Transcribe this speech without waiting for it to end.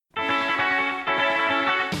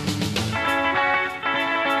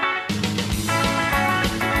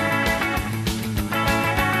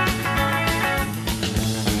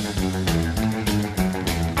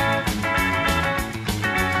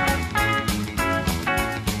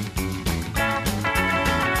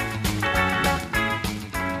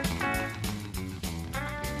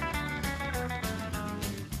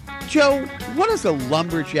Joe, what does a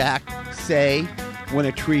lumberjack say when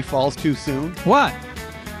a tree falls too soon? What?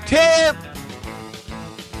 Tip!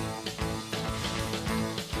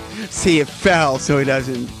 See, it fell so he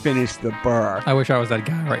doesn't finish the burr. I wish I was that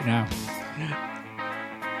guy right now.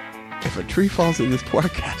 If a tree falls in this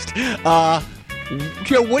podcast.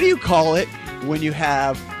 Joe, what do you call it when you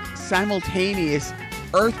have simultaneous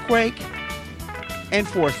earthquake and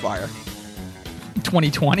forest fire?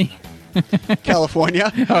 2020?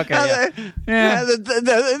 California. Okay, yeah.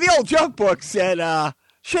 The old joke book said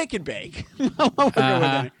shake and bake. We'll go with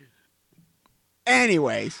that.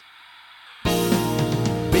 Anyways.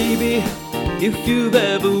 Baby, if you've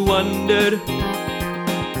ever wondered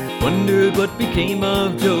what became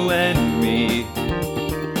of Joe and me.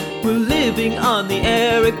 We're living on the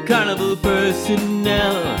air at Carnival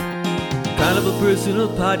Personnel. Carnival Personal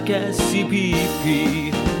Podcast,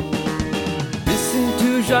 CPP. Listen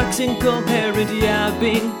to Jacques incoherent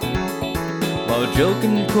yapping while Joe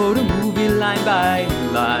can quote a movie line by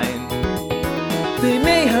line. They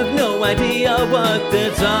may have no idea what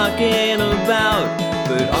they're talking about,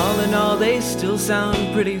 but all in all they still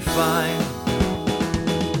sound pretty fine.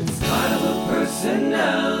 It's Carnival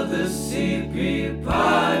Personnel, the CP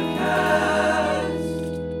Podcast.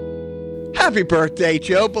 Happy birthday,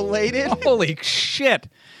 Joe, belated. Holy shit.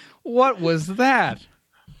 What was that?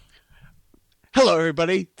 Hello,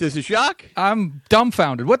 everybody. This is Jacques. I'm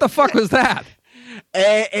dumbfounded. What the fuck was that?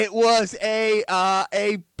 It was a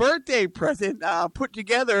birthday present put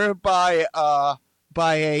together by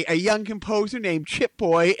a young composer named Chip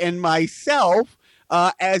Boy and myself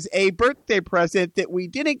as a birthday present that we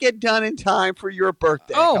didn't get done in time for your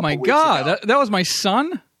birthday. Oh my God, that was my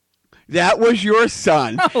son? That was your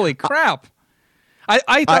son. Holy crap.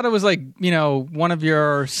 I thought it was like, one of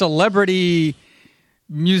your celebrity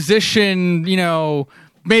musician,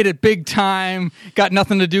 made it big time, got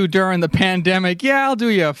nothing to do during the pandemic. Yeah, I'll do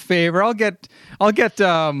you a favor. I'll get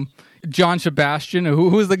John Sebastian,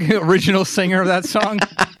 who's the original singer of that song.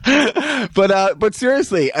 But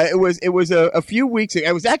seriously, it was a few weeks ago.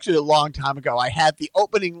 It was actually a long time ago. I had the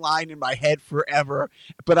opening line in my head forever,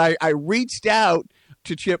 but I reached out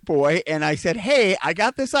to Chip Boy and I said, hey, I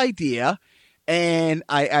got this idea. And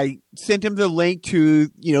I sent him the link to,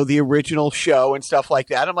 the original show and stuff like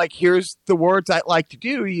that. I'm like, here's the words I'd like to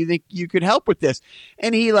do. You think you could help with this?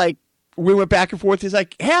 And he we went back and forth. He's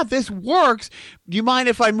like, yeah, this works. Do you mind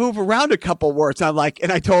if I move around a couple words? And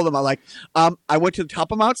I told him, I went to the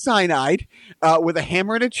top of Mount Sinai with a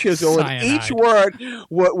hammer and a chisel. Cyanide. And each word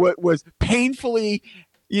was painfully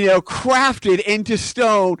crafted into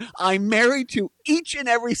stone. I'm married to each and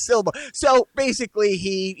every syllable. So basically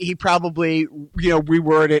he probably,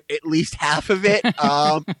 reworded at least half of it.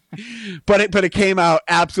 But it came out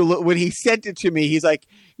absolutely. When he sent it to me, he's like,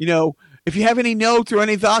 if you have any notes or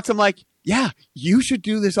any thoughts, I'm like, yeah, you should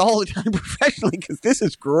do this all the time professionally because this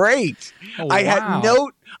is great. Oh, I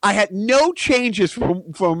had no changes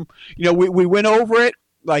from we went over it.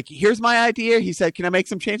 Like, here's my idea. He said, can I make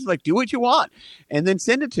some changes? Like, do what you want and then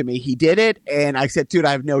send it to me. He did it. And I said, dude,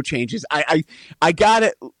 I have no changes. I got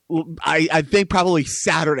it. I think probably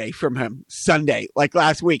Saturday from him, Sunday, like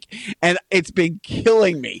last week. And it's been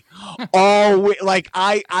killing me all week. Like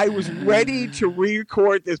I was ready to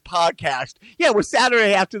re-record this podcast. Yeah, it was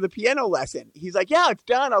Saturday after the piano lesson. He's like, yeah, it's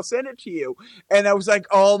done. I'll send it to you. And I was like,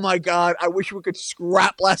 oh my God, I wish we could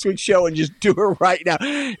scrap last week's show and just do it right now.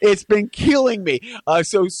 It's been killing me.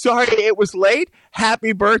 So sorry it was late.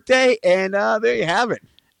 Happy birthday. And there you have it.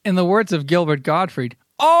 In the words of Gilbert Gottfried,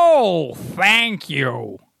 oh, thank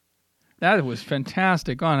you. That was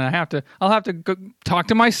fantastic. I'll have to go talk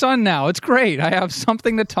to my son now. It's great. I have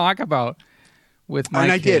something to talk about with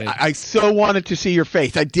my kid. I so wanted to see your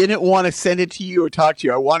face. I didn't want to send it to you or talk to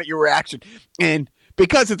you. I wanted your reaction. And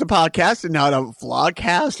because it's a podcast and not a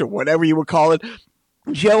vlogcast or whatever you would call it,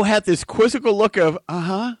 Joe had this quizzical look of,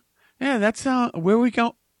 yeah, that's where we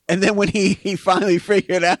go. And then when he finally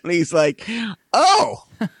figured out, he's like, oh,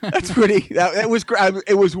 that's pretty,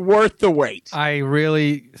 it was worth the wait. I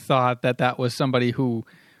really thought that was somebody who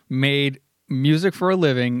made music for a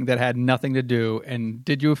living that had nothing to do and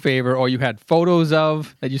did you a favor, or you had photos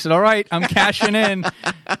of that you said, all right, I'm cashing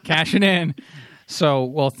in. So,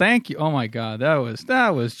 well, thank you. Oh my God, that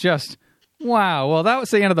was just, wow. Well, that was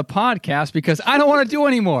the end of the podcast because I don't want to do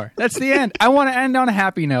anymore. That's the end. I want to end on a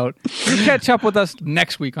happy note. You catch up with us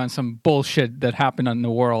next week on some bullshit that happened in the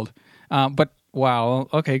world. But wow.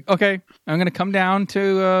 Okay. I'm going to come down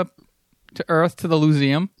to Earth, to the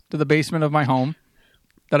Lyceum, to the basement of my home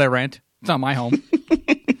that I rent. It's not my home.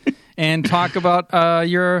 and talk about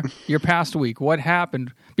your past week. What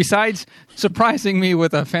happened? Besides surprising me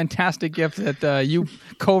with a fantastic gift that you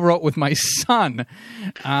co-wrote with my son,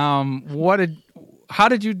 how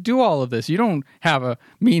did you do all of this? You don't have a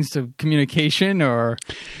means of communication, or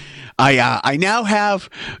I now have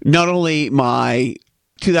not only my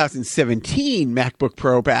 2017 MacBook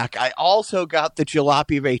Pro back, I also got the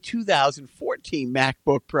jalopy of a 2014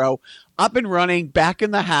 MacBook Pro up and running, back in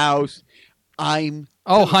the house.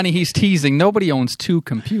 Oh, honey, he's teasing. Nobody owns two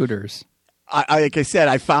computers. Like I said,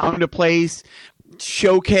 I found a place,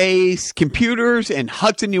 Showcase Computers in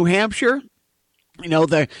Hudson, New Hampshire. You know,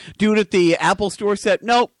 the dude at the Apple store said,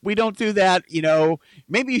 nope, we don't do that. You know,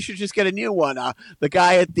 maybe you should just get a new one. The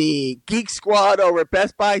guy at the Geek Squad over at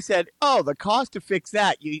Best Buy said, oh, the cost to fix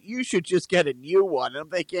that, you should just get a new one. And I'm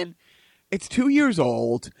thinking, it's 2 years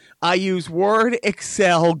old. I use Word,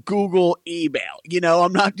 Excel, Google, email. You know,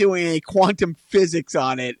 I'm not doing any quantum physics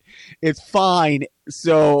on it. It's fine.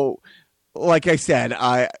 So, like I said,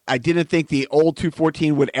 I didn't think the old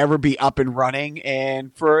 214 would ever be up and running,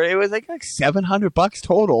 and it was like $700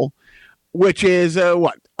 total, which is a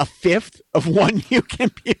fifth of one new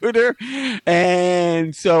computer.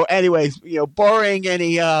 And so, anyways, you know, barring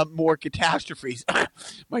any more catastrophes,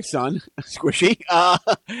 my son, Squishy,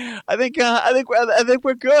 I think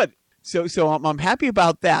we're good. So I'm happy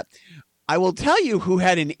about that. I will tell you who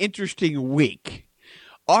had an interesting week.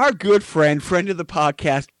 Our good friend of the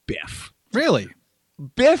podcast, Biff. Really?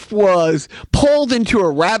 Biff was pulled into a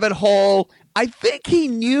rabbit hole I think he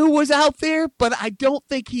knew was out there, but I don't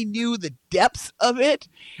think he knew the depths of it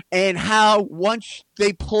and how once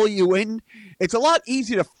they pull you in, it's a lot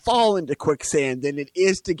easier to fall into quicksand than it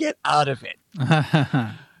is to get out of it.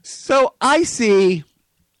 So I see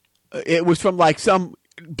it was from like some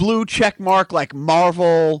blue check mark like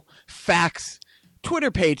Marvel Facts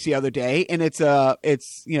Twitter page the other day, and it's a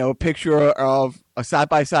picture of a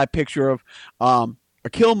side-by-side picture of a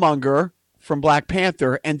Killmonger from Black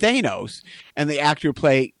Panther and Thanos, and the actor who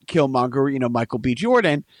played Killmonger, Michael B.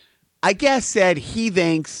 Jordan, I guess said he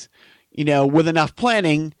thinks, with enough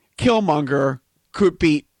planning, Killmonger could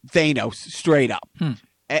beat Thanos straight up.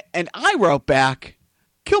 And I wrote back,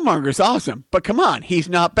 Killmonger's awesome, but come on, he's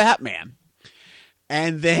not Batman.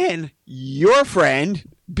 And then your friend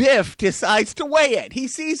Biff decides to weigh it. He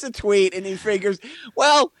sees the tweet and he figures,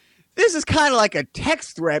 well, this is kind of like a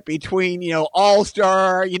text threat between,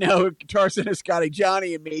 All-Star, Guitar Center Scotty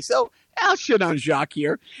Johnny and me. So I'll shit on Jacques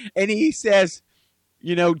here. And he says,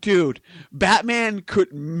 dude, Batman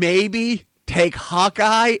could maybe take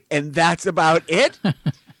Hawkeye and that's about it.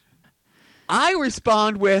 I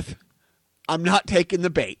respond with, I'm not taking the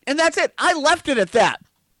bait. And that's it. I left it at that.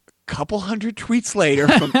 Couple hundred tweets later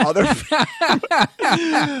from other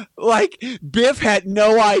like Biff had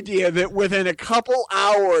no idea that within a couple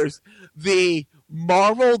hours the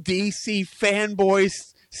Marvel DC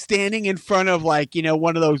fanboys standing in front of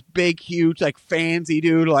one of those big huge fansy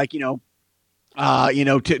dude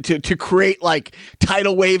to create like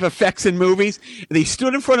tidal wave effects in movies, and he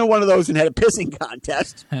stood in front of one of those and had a pissing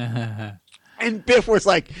contest. And Biff was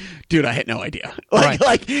like, dude, I had no idea.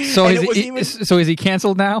 So is he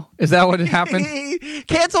canceled now? Is that what happened?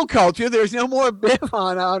 Cancel culture. There's no more Biff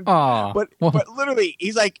on. But literally,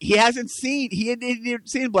 he's like, he hadn't seen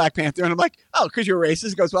Black Panther. And I'm like, oh, because you're racist.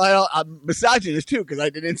 He goes, well, I'm misogynist too, because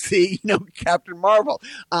I didn't see, Captain Marvel.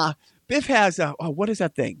 Biff has, what is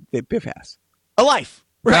that thing that Biff has? A life.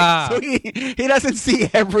 Right. So he doesn't see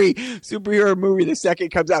every superhero movie the second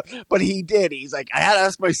it comes out, but he did. He's like, I had to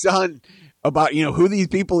ask my son about, who these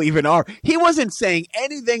people even are. He wasn't saying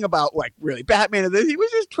anything about really Batman or this. He was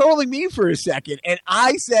just trolling me for a second. And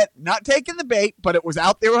I said, not taking the bait, but it was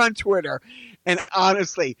out there on Twitter. And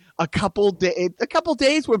honestly, a couple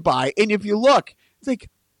days went by. And if you look, it's like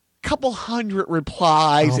a couple hundred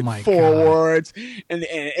replies and forwards. And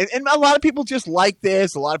a lot of people just like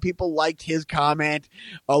this. A lot of people liked his comment.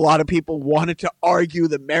 A lot of people wanted to argue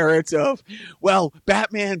the merits of, well,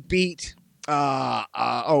 Batman beat what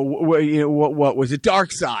was it?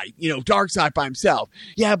 Darkseid, Darkseid by himself.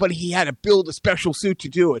 Yeah, but he had to build a special suit to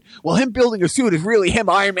do it. Well, him building a suit is really him,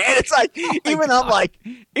 Iron Man. It's like,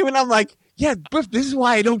 I'm like, yeah, Biff, this is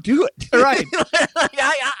why I don't do it. Right.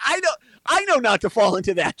 I know not to fall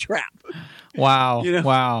into that trap. Wow.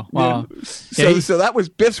 Wow. So that was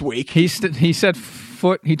Biff's week. He set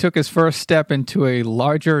foot. He took his first step into a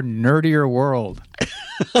larger, nerdier world.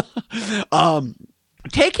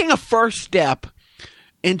 Taking a first step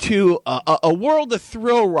into a world of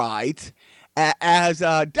thrill rides, as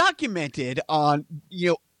documented on,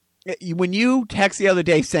 when you text the other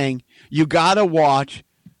day saying you got to watch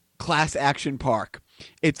Class Action Park.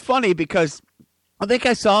 It's funny because I think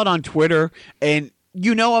I saw it on Twitter, and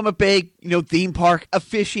I'm a big theme park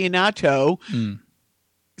aficionado.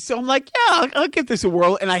 So I'm like, yeah, I'll give this a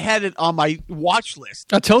whirl, and I had it on my watch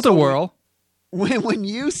list. A tilt-a-whirl. When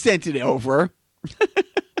you sent it over,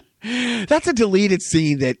 that's a deleted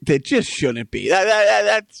scene that just shouldn't be.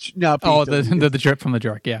 That's not. The drip from the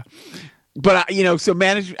jerk, yeah. But I told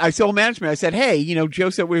management. I said, hey, Joe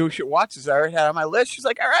said we should watch this. I already had it on my list. She's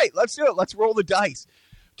like, all right, let's do it. Let's roll the dice.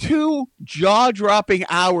 2 jaw-dropping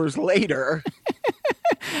hours later.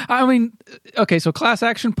 I mean, okay, so Class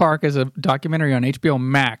Action Park is a documentary on HBO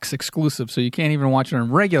Max exclusive, so you can't even watch it on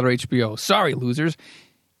regular HBO. Sorry, losers.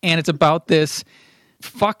 And it's about this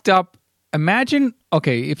fucked up. Imagine,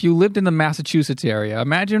 okay, if you lived in the Massachusetts area,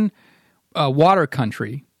 imagine water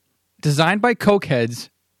country designed by cokeheads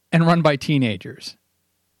and run by teenagers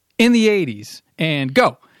in the 80s. And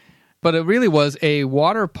go. But it really was a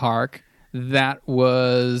water park that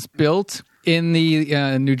was built in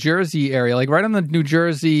the New Jersey area, like right on the New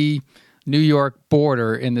Jersey-New York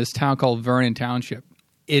border in this town called Vernon Township.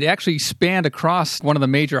 It actually spanned across one of the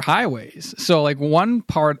major highways. So like one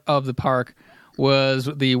part of the park was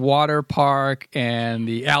the water park and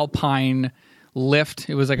the alpine lift.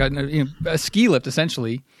 It was like a ski lift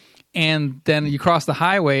essentially. And then you cross the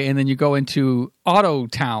highway and then you go into Auto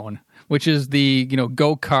Town, which is the,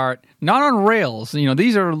 go-kart, not on rails.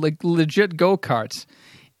 These are like legit go-karts.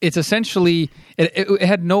 It's essentially, it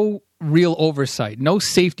had no real oversight. No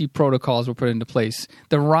safety protocols were put into place.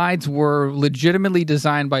 The rides were legitimately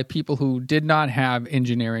designed by people who did not have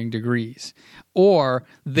engineering degrees, or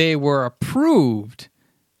they were approved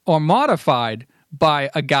or modified by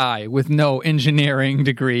a guy with no engineering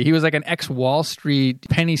degree. He was like an ex-Wall Street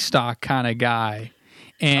penny stock kind of guy.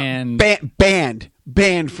 And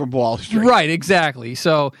banned from Wall Street. Right, exactly.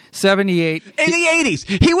 So 78 in the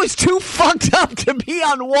 80s, he was too fucked up to be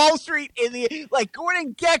on Wall Street.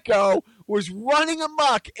 Gordon Gekko was running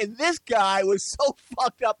amok, and this guy was so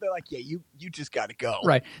fucked up. They're like, yeah, you just got to go.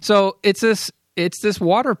 Right. So it's this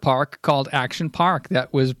water park called Action Park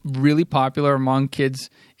that was really popular among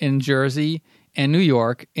kids in Jersey and New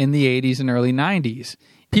York in the 80s and early 90s.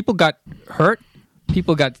 People got hurt.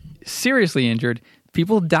 People got seriously injured.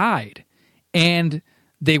 People died. And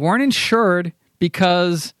they weren't insured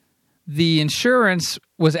because the insurance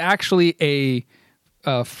was actually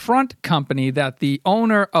a front company that the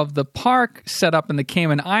owner of the park set up in the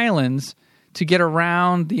Cayman Islands to get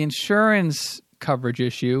around the insurance coverage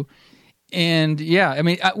issue. And yeah, I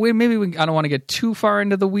mean, I don't want to get too far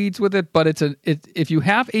into the weeds with it, but if you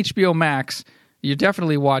have HBO Max, you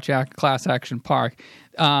definitely watch Class Action Park.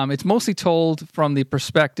 It's mostly told from the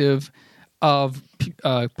perspective of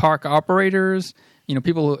park operators,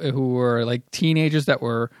 people who were like teenagers that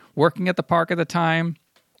were working at the park at the time,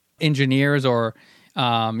 engineers or,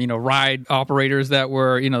 ride operators that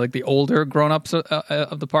were, like the older grown-ups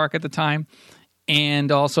of the park at the time.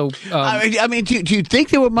 And also... I mean, do you think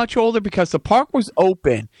they were much older? Because the park was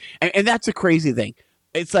open, and that's a crazy thing.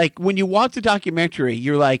 It's like when you watch the documentary,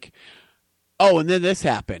 you're like, oh, and then this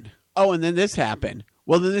happened. Oh, and then this happened.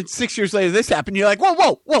 Well, then 6 years later, this happened. You're like,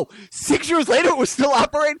 whoa. 6 years later, it was still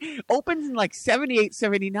operating. Opens in like 78,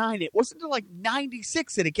 79. It wasn't until like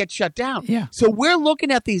 96 that it gets shut down. Yeah. So we're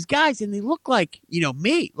looking at these guys, and they look like,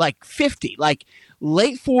 me, like 50, like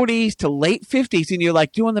late 40s to late 50s. And you're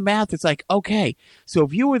like doing the math. It's like, okay. So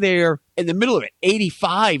if you were there in the middle of it,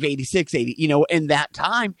 85, 86, 80, in that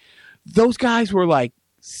time, those guys were like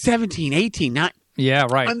 17, 18, 19. Yeah,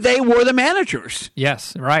 right. And they were the managers.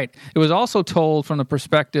 Yes, right. It was also told from the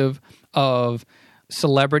perspective of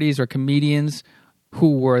celebrities or comedians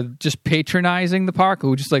who were just patronizing the park,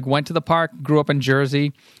 who just like went to the park, grew up in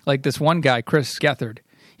Jersey. Like this one guy, Chris Gethard.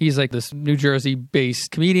 He's like this New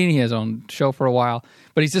Jersey-based comedian. He has his own show for a while.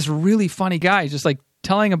 But he's this really funny guy. He's just like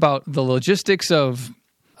telling about the logistics of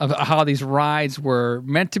how these rides were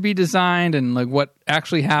meant to be designed and like what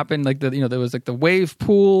actually happened. Like there was like the wave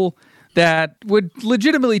pool that would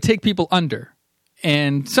legitimately take people under.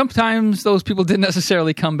 And sometimes those people didn't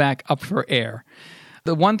necessarily come back up for air.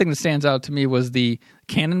 The one thing that stands out to me was the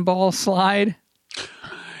cannonball slide.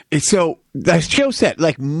 So, as Joe said,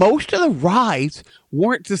 like most of the rides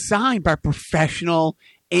weren't designed by professional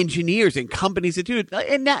engineers and companies that do it.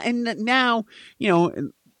 And now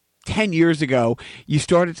 10 years ago, you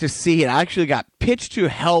started to see it. I actually got pitched to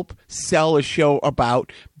help sell a show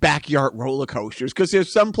about backyard roller coasters because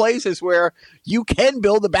there's some places where you can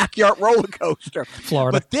build a backyard roller coaster.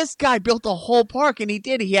 Florida. But this guy built a whole park, and he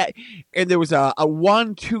did. And there was a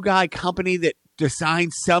 1-2 guy company that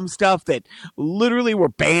designed some stuff that literally were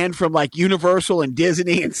banned from like Universal and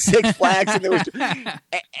Disney and Six Flags,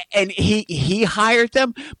 and he hired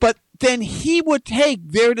them, but then he would take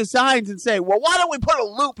their designs and say, well, why don't we put a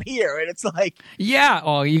loop here? And it's like, yeah.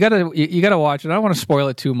 Oh, you gotta watch it. I don't want to spoil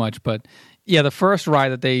it too much, but yeah, the first ride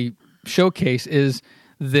that they showcase is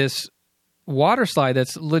this water slide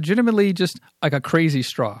that's legitimately just like a crazy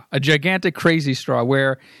straw, a gigantic crazy straw,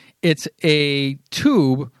 where it's a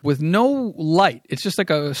tube with no light. It's just like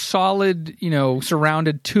a solid,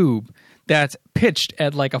 surrounded tube that's pitched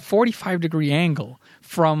at like a 45-degree angle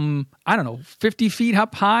from, 50 feet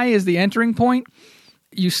up high is the entering point.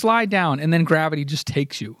 You slide down and then gravity just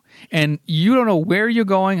takes you. And you don't know where you're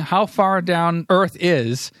going, how far down Earth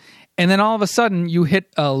is. And then all of a sudden you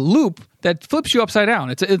hit a loop that flips you upside down.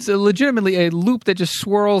 It's legitimately a loop that just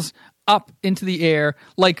swirls up into the air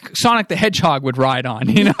like Sonic the Hedgehog would ride on,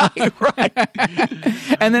 right.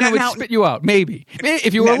 And then it would spit you out, maybe.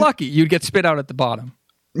 If you were lucky, you'd get spit out at the bottom.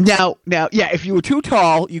 Now, yeah, if you were too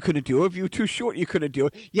tall, you couldn't do it. If you were too short, you couldn't do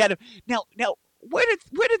it. You had to, now, where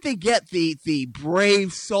did they get the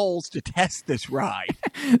brave souls to test this ride?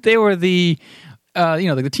 They were the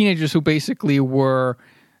teenagers who basically were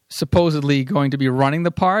supposedly going to be running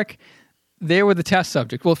the park. They were the test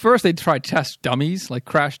subject. Well, first they tried test dummies, like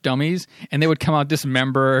crash dummies, and they would come out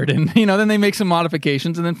dismembered, and then they make some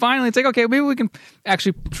modifications, and then finally it's like, okay, maybe we can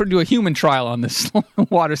actually do a human trial on this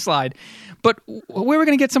water slide. But where are we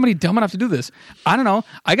going to get somebody dumb enough to do this? I don't know.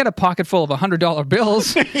 I got a pocket full of $100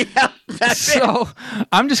 bills. Yeah, that's so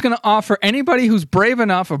I'm just going to offer anybody who's brave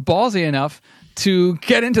enough or ballsy enough to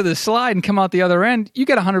get into the slide and come out the other end. You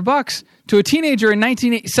get $100. To a teenager in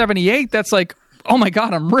 1978, that's like, oh my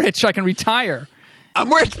God, I'm rich. I can retire.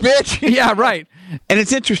 I'm rich, bitch. Yeah, right. And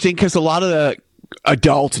it's interesting because a lot of the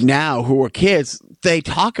adults now who are kids, they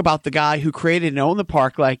talk about the guy who created and owned the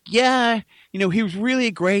park like, yeah, he was really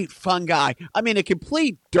a great, fun guy. I mean, a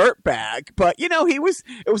complete dirtbag, but he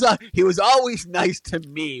was always nice to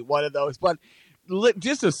me. One of those, but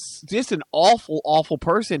just an awful, awful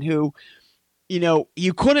person who,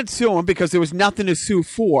 you couldn't sue him because there was nothing to sue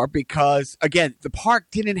for because, again, the park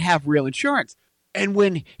didn't have real insurance. And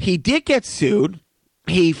when he did get sued,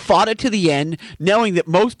 he fought it to the end, knowing that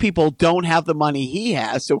most people don't have the money he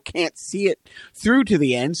has, so can't see it through to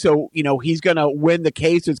the end. So, he's going to win the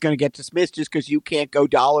case. It's going to get dismissed just because you can't go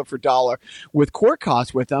dollar for dollar with court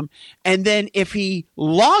costs with him. And then if he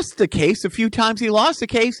lost the case, a few times he lost the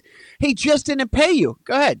case, he just didn't pay you.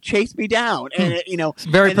 Go ahead, chase me down. And, It's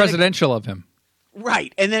very presidential of him.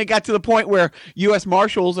 Right. And then it got to the point where U.S.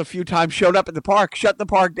 Marshals a few times showed up at the park, shut the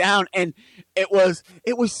park down. And it was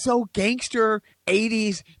so gangster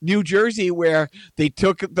 80s New Jersey where they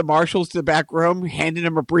took the marshals to the back room, handed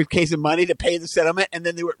them a briefcase of money to pay the settlement. And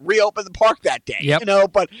then they would reopen the park that day, yep.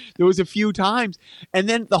 But there was a few times. And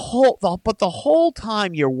then the whole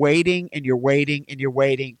time you're waiting and you're waiting and you're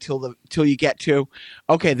waiting till you get to,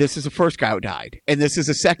 okay, this is the first guy who died. And this is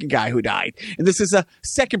the second guy who died. And this is a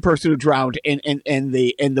second person who drowned in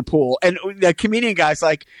the pool. And the comedian guy's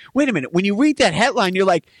like, wait a minute. When you read that headline, you're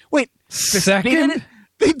like, wait, second?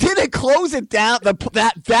 They didn't close it down.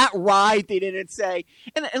 That ride, they didn't say.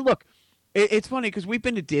 And look, it's funny because we've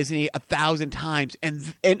been to Disney 1,000 times,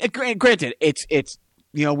 and granted, it's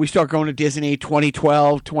we start going to Disney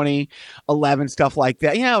 2012, 2011, stuff like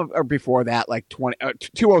that. Or before that, like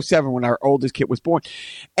 2007 when our oldest kid was born.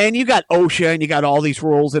 And you got OSHA and you got all these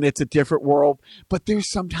rules, and it's a different world. But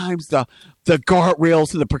there's sometimes the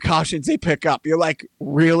guardrails and the precautions they pick up. You're like,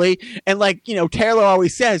 really? And like Taylor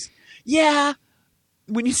always says, yeah.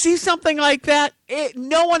 When you see something like that,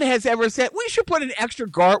 no one has ever said, we should put an extra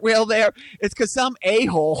guardrail there. It's because some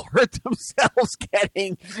a-hole hurt themselves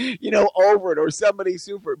getting, over it or somebody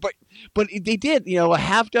super. But they did, a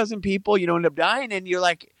half dozen people, end up dying. And you're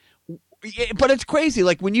like, but it's crazy.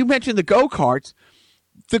 Like when you mentioned the go-karts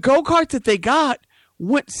that they got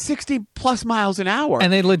went 60 plus miles an hour.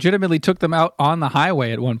 And they legitimately took them out on the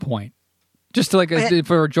highway at one point just to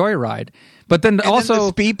for a joyride. But then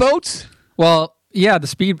also the speedboats. Well, yeah, the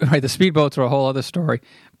speedboats are a whole other story.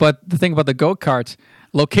 But the thing about the go-karts,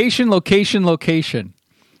 location.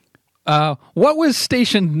 What was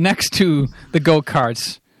stationed next to the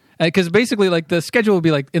go-karts? Because basically, like the schedule would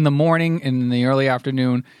be like in the morning and in the early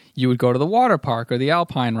afternoon, you would go to the water park or the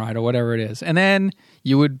Alpine ride or whatever it is, and then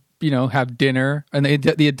you would have dinner, and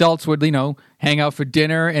the adults would hang out for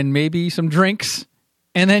dinner and maybe some drinks,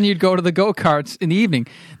 and then you'd go to the go-karts in the evening.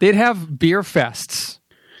 They'd have beer fests.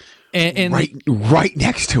 And right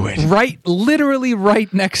next to it. Literally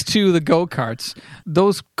right next to the go-karts.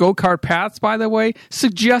 Those go-kart paths, by the way,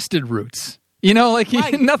 suggested routes.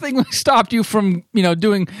 Nothing stopped you from,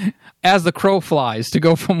 doing as the crow flies to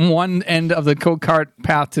go from one end of the go-kart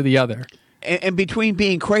path to the other. And between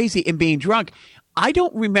being crazy and being drunk, I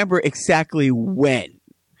don't remember exactly when.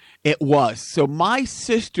 It was. So my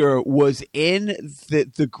sister was in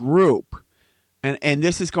the group, and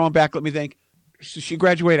this is going back, let me think. So she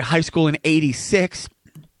graduated high school in 86.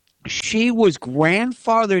 She was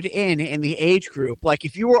grandfathered in the age group. Like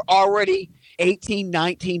if you were already 18,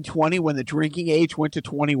 19, 20 when the drinking age went to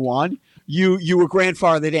 21, you were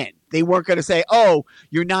grandfathered in. They weren't going to say, oh,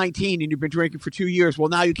 you're 19 and you've been drinking for 2 years. Well,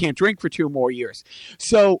 now you can't drink for 2 more years.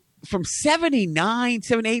 So from 78,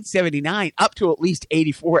 79, up to at least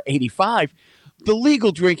 84, 85, the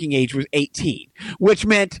legal drinking age was 18, which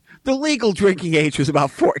meant the legal drinking age was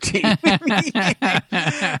about 14.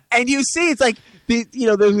 And you see, it's like,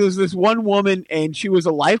 there was this one woman, and she was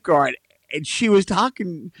a lifeguard, and she was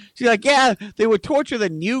talking. She's like, yeah, they would torture the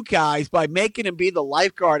new guys by making him be the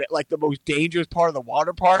lifeguard at like the most dangerous part of the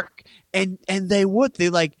water park. And they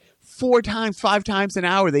like 4 times, 5 times an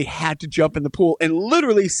hour, they had to jump in the pool and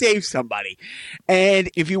literally save somebody. And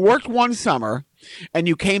if you worked one summer and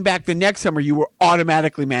you came back the next summer, you were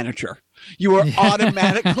automatically manager. You were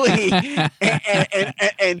automatically,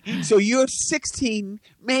 and so you're 16,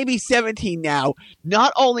 maybe 17 now,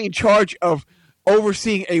 not only in charge of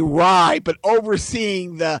overseeing a ride, but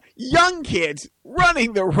overseeing the young kids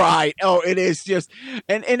running the ride. Oh, it is just,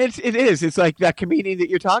 and it's like that comedian that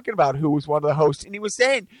you're talking about who was one of the hosts, and he was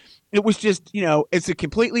saying it was just, it's a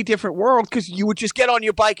completely different world because you would just get on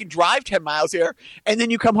your bike and drive 10 miles there, and then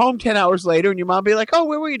you come home 10 hours later, and your mom be like, oh,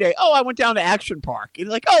 where were you today? Oh, I went down to Action Park. And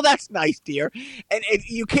you're like, oh, that's nice, dear. And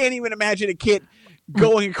you can't even imagine a kid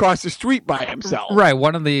going across the street by himself. Right.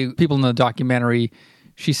 One of the people in the documentary,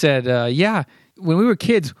 she said, yeah, when we were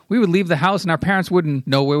kids, we would leave the house and our parents wouldn't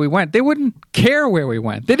know where we went. They wouldn't care where we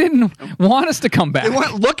went. They didn't want us to come back. They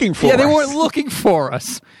weren't looking for us. Yeah, they weren't looking for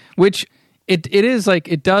us, which it is like,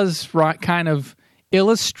 it does kind of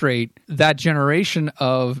illustrate that generation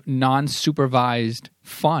of non-supervised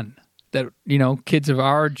fun that, kids of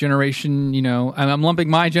our generation, I'm lumping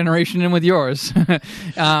my generation in with yours.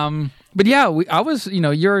 But yeah, I was,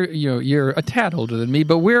 you're a tad older than me,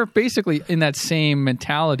 but we're basically in that same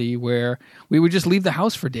mentality where we would just leave the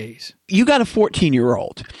house for days. You got a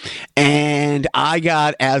 14-year-old, and I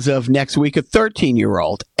got, as of next week, a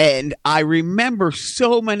 13-year-old. And I remember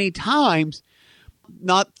so many times,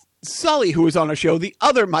 not Sully, who was on our show, the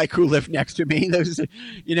other Mike who lived next to me,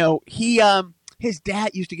 his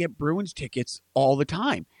dad used to get Bruins tickets all the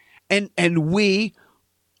time. And we,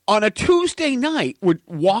 on a Tuesday night, would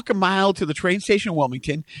walk a mile to the train station in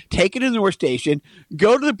Wilmington, take it into our station,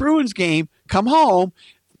 go to the Bruins game, come home.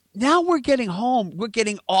 Now we're getting home. We're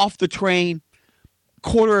getting off the train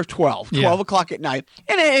 12 o'clock at night.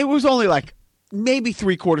 And it was only like maybe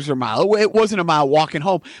 3/4 of a mile. It wasn't a mile walking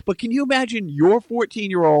home. But can you imagine your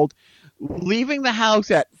 14-year-old leaving the house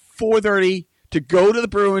at 4:30 to go to the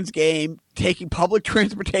Bruins game, taking public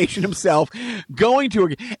transportation himself, going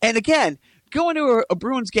to a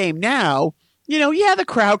Bruins game now, the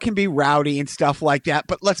crowd can be rowdy and stuff like that,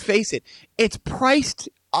 but let's face it, it's priced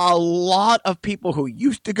a lot of people who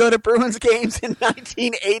used to go to Bruins games in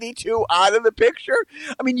 1982 out of the picture.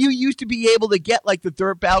 I mean, you used to be able to get like the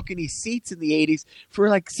dirt balcony seats in the 80s for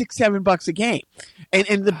like $6-7 a game. And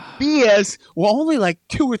the beers were only like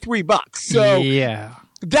 $2 or $3. So yeah.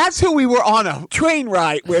 That's who we were on a train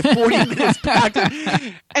ride with 40 minutes packed.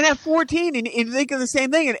 And at 14, and think of the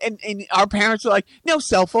same thing. And our parents are like, no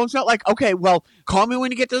cell phones. Not like, okay, well, call me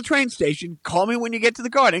when you get to the train station. Call me when you get to the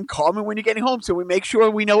garden. Call me when you're getting home so we make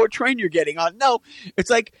sure we know what train you're getting on. No,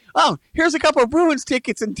 it's like, oh, here's a couple of Bruins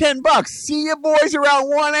tickets and $10. See you boys around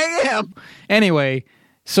 1 a.m. Anyway,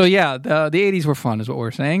 so yeah, the 80s were fun is what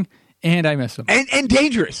we're saying. And I miss them. And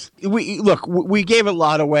dangerous. We gave a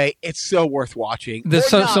lot away. It's so worth watching. There's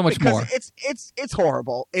so much more. It's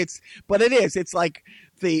horrible. But it is. It's like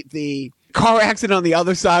the car accident on the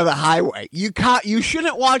other side of the highway. You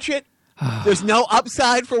shouldn't watch it. There's no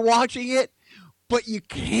upside for watching it. But you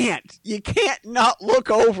can't. You can't not look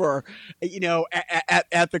over,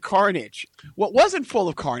 at the carnage. What wasn't full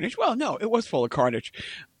of carnage? Well, no, it was full of carnage.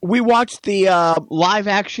 We watched the live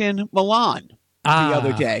action Mulan the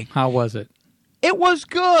other day. How was it? It was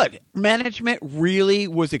good. Management really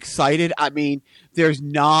was excited. I mean, there's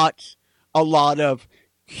not a lot of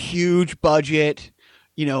huge budget,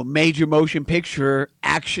 major motion picture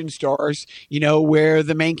action stars, where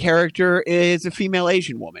the main character is a female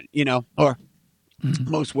Asian woman, or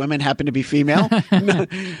most women happen to be female.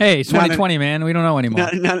 Hey, it's 2020, man. We don't know anymore.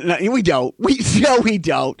 No, we don't. We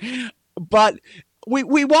don't. But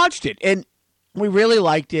we watched it, and we really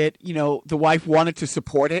liked it. The wife wanted to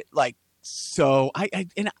support it. So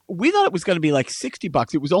we thought it was going to be like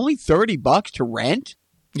 $60. It was only $30 to rent.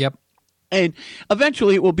 Yep. And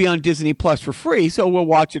eventually it will be on Disney Plus for free, so we'll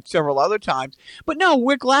watch it several other times. But no,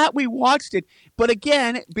 we're glad we watched it. But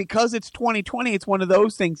again, because it's 2020, it's one of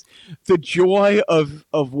those things. The joy of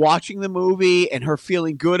watching the movie and her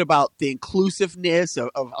feeling good about the inclusiveness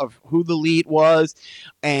of who the lead was.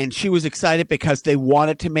 And she was excited because they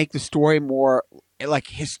wanted to make the story more like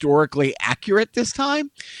historically accurate this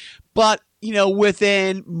time. But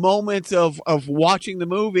within moments of watching the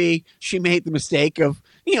movie, she made the mistake of,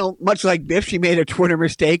 much like Biff, she made a Twitter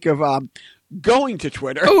mistake of going to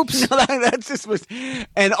Twitter. Oops. That's just was,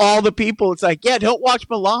 and all the people, it's like, yeah, don't watch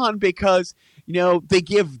Mulan because, they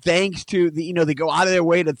give thanks to the, they go out of their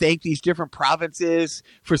way to thank these different provinces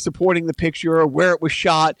for supporting the picture or where it was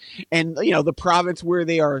shot. And, the province where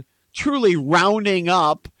they are truly rounding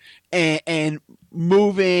up and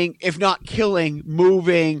moving, if not killing,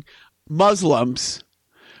 moving Muslims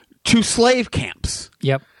to slave camps.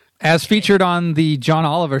 Yep. As featured on the John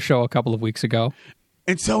Oliver show a couple of weeks ago.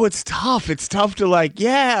 And so it's tough. It's tough to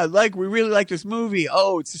we really like this movie.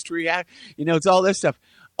 Oh, it's just it's all this stuff.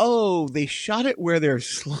 Oh, they shot it where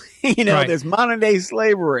there's, right. There's modern day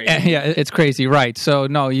slavery. Yeah, it's crazy. Right. So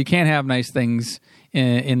no, you can't have nice things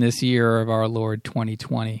in this year of our Lord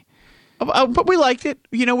 2020. But we liked it.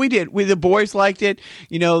 We did. The boys liked it.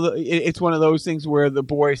 It's one of those things where the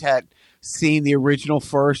boys had seen the original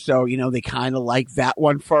first, so they kind of like that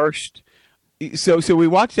one first. So we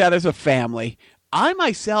watched that as a family. I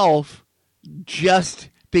myself, just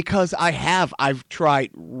because I've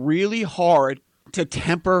tried really hard to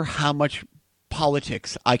temper how much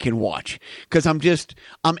politics I can watch, because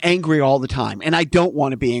I'm angry all the time, and I don't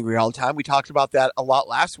want to be angry all the time. We talked about that a lot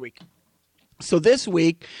last week. So this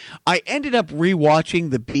week, I ended up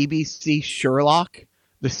rewatching the BBC Sherlock,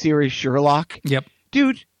 the series Sherlock. Yep.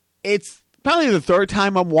 Dude, it's probably the third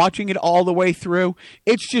time I'm watching it all the way through.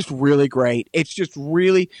 It's just really great. It's just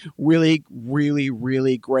really, really, really,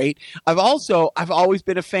 really great. I've always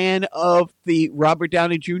been a fan of the Robert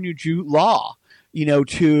Downey Jr. Jude Law,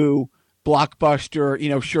 to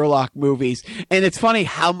blockbuster, Sherlock movies. And it's funny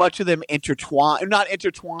how much of them not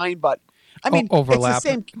intertwine, but I mean, overlap.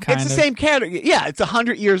 It's the same category. Yeah, it's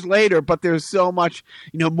 100 years later, but there's so much.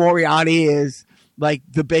 Moriarty is like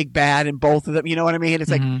the big bad in both of them. You know what I mean? It's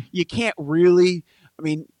like you can't really. I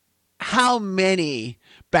mean, how many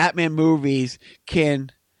Batman movies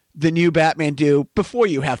can the new Batman do before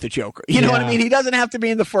you have the Joker? You know what I mean? He doesn't have to be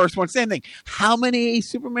in the first one. Same thing. How many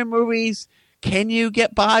Superman movies can you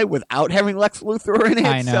get by without having Lex Luthor in it?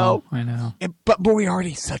 I know. But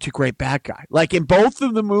Moriarty's such a great bad guy. Like in both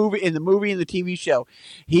of the movie and the TV show,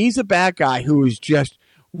 he's a bad guy who is just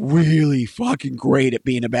really fucking great at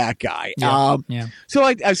being a bad guy. Yeah. So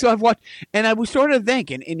I've watched, and I was sort of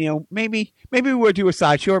thinking, and maybe we would do a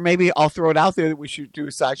sideshow, or maybe I'll throw it out there that we should do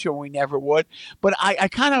a sideshow, and we never would. But I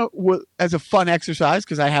kind of would, as a fun exercise,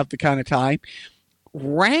 because I have the kind of time,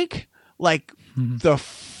 rank like the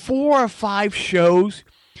 4 or 5 shows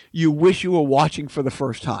you wish you were watching for the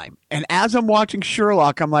first time. And as I'm watching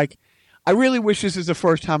Sherlock, I'm like, I really wish this is the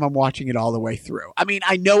first time I'm watching it all the way through. I mean,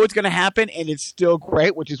 I know it's going to happen, and it's still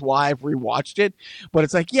great, which is why I've rewatched it. But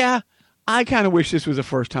it's like, yeah, I kind of wish this was the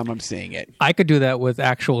first time I'm seeing it. I could do that with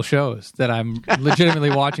actual shows that I'm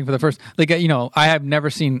legitimately watching for the first. Like, I have never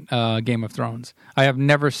seen Game of Thrones. I have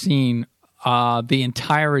never seen the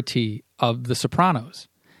entirety of The Sopranos.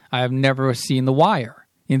 I have never seen The Wire.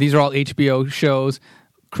 These are all HBO shows,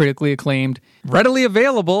 critically acclaimed, readily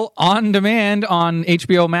available on demand on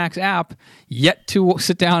HBO Max app, yet to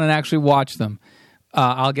sit down and actually watch them.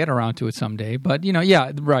 I'll get around to it someday. But,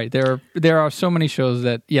 right. There are so many shows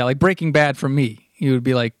that, like Breaking Bad for me, you would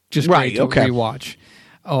be like, just great to rewatch.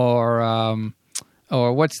 Or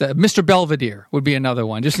what's that? Mr. Belvedere would be another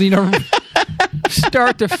one. Just,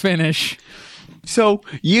 start to finish. So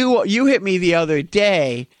you hit me the other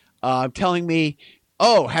day telling me,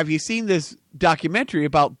 oh, have you seen this documentary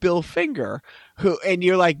about Bill Finger? And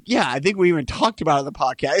you're like, yeah, I think we even talked about it on the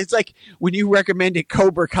podcast. It's like when you recommended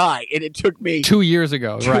Cobra Kai, and it took me 2 years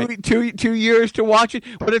ago, right? 2 years to watch it,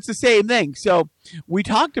 but it's the same thing. So we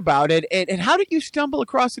talked about it, and how did you stumble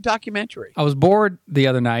across the documentary? I was bored the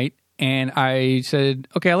other night, and I said,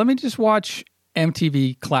 okay, let me just watch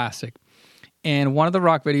MTV Classic. And one of the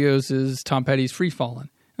rock videos is Tom Petty's Free Fallin'.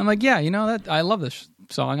 I'm like, yeah, I love this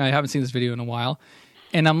song. I haven't seen this video in a while.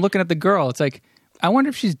 And I'm looking at the girl. It's like, I wonder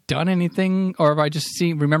if she's done anything, or if I just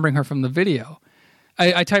remembering her from the video.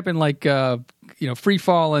 I type in Free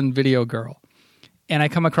Fallin' video girl, and I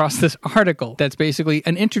come across this article that's basically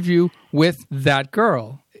an interview with that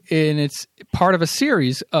girl, and it's part of a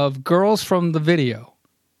series of girls from the video.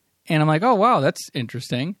 And I'm like, oh wow, that's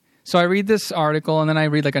interesting. So I read this article and then I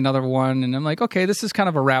read like another one and I'm like, okay, this is kind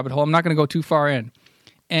of a rabbit hole. I'm not going to go too far in.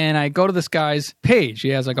 And I go to this guy's page. He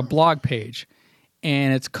has like a blog page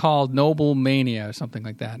and it's called Noble Mania or something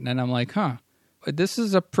like that. And then I'm like, this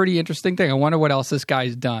is a pretty interesting thing. I wonder what else this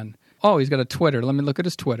guy's done. Oh, he's got a Twitter. Let me look at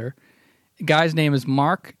his Twitter. The guy's name is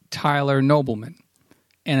Mark Tyler Nobleman.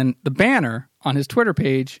 And the banner on his Twitter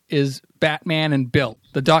page is Batman and Bill,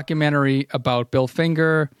 the documentary about Bill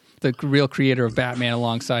Finger, the real creator of Batman,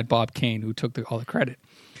 alongside Bob Kane, who took all the credit.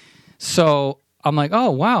 So I'm like,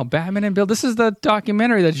 oh, wow, Batman and Bill. This is the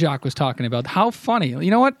documentary that Jacques was talking about. How funny.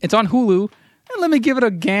 You know what? It's on Hulu. Let me give it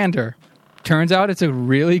a gander. Turns out it's a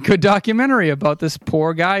really good documentary about this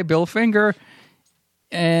poor guy, Bill Finger,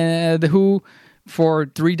 who for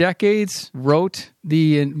 3 decades wrote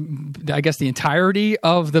the entirety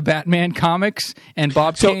of the Batman comics, and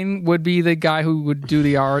Bob Kane would be the guy who would do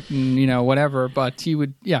the art and whatever, but he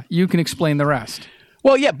would you can explain the rest.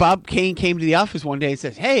 Well, yeah, Bob Kane came to the office one day and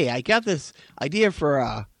said, "Hey, I got this idea for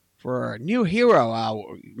a new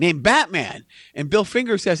hero named Batman." And Bill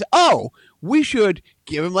Finger says, "Oh, we should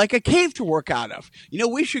give him like a cave to work out of.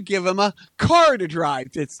 We should give him a car to drive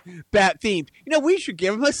that's bat themed. We should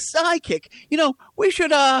give him a sidekick. We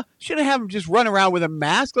should have him just run around with a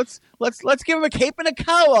mask. Let's give him a cape and a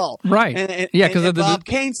cowl." Right. And Bob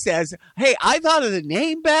Kane says, "Hey, I thought of the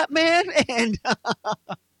name Batman." And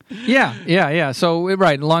yeah. So,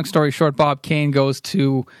 right. Long story short, Bob Kane goes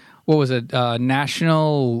to, what was it?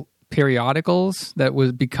 National periodicals that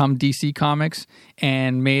was become DC Comics,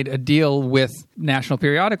 and made a deal with National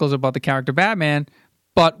Periodicals about the character Batman,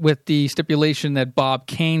 but with the stipulation that Bob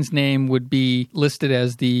Kane's name would be listed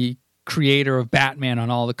as the creator of Batman on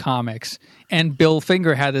all the comics. And Bill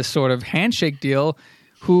Finger had this sort of handshake deal,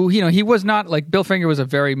 who, he was not like, Bill Finger was a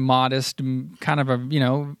very modest, kind of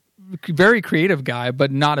a, very creative guy, but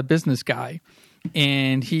not a business guy.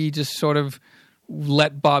 And he just sort of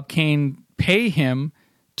let Bob Kane pay him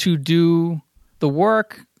to do the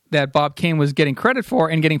work that Bob Kane was getting credit for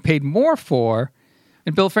and getting paid more for,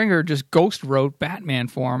 and Bill Finger just ghost wrote Batman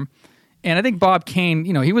for him. And I think Bob Kane,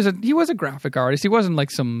 he was a graphic artist. He wasn't like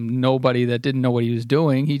some nobody that didn't know what he was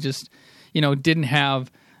doing. He just, didn't have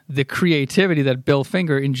the creativity that Bill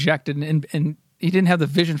Finger injected, and he didn't have the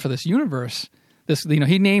vision for this universe.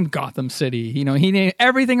 He named Gotham City. He named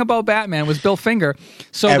everything about Batman was Bill Finger.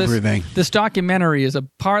 So everything. This documentary is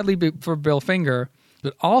partly for Bill Finger,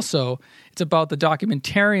 but also it's about the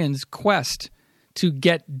documentarian's quest to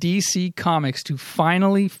get DC Comics to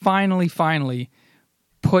finally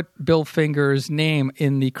put Bill Finger's name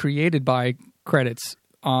in the created by credits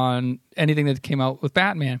on anything that came out with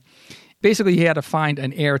Batman. Basically, he had to find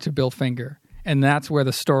an heir to Bill Finger, and that's where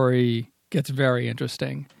the story gets very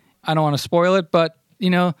interesting. I don't want to spoil it, but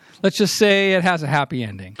let's just say it has a happy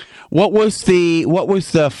ending. What was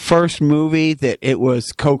the first movie that it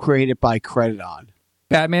was co-created by credit on?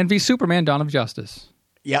 Batman v Superman: Dawn of Justice.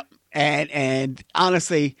 Yep. And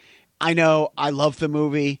honestly, I know I love the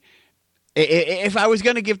movie. If I was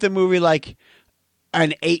going to give the movie like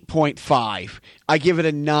an 8.5, I give it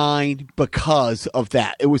a 9 because of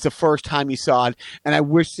that. It was the first time you saw it, and I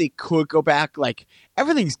wish they could go back. Like,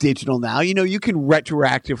 everything's digital now. You can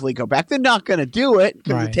retroactively go back. They're not going to do it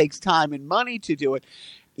because It takes time and money to do it.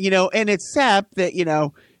 And it's sad that,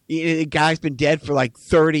 the guy's been dead for like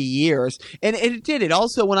 30 years. And it did. It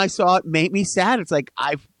also, when I saw it, made me sad. It's like,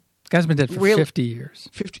 the guy's been dead for 50 years.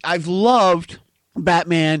 I've loved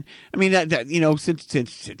Batman. I mean,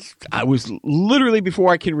 since I was literally,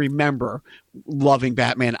 before I can remember loving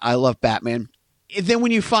Batman, I love Batman. And then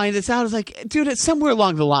when you find this out, it's like, dude, it's somewhere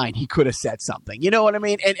along the line he could have said something. You know what I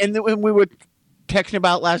mean? And when we were texting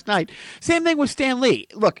about last night, same thing with Stan Lee.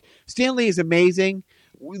 Look, Stan Lee is amazing.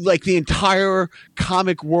 Like, the entire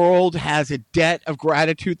comic world has a debt of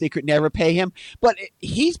gratitude. They could never pay him. But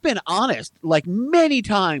he's been honest, like, many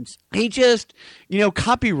times. He just,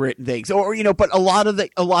 copywritten things, or, but a lot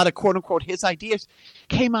of quote unquote his ideas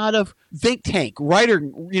came out of think tank,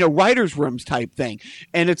 writers' rooms type thing.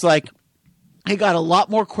 And it's like, he got a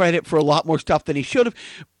lot more credit for a lot more stuff than he should have.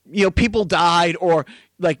 People died, or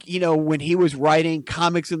like, when he was writing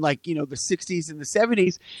comics in like, the 60s and the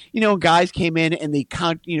 70s, guys came in and they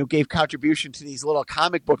gave contribution to these little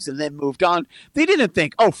comic books and then moved on. They didn't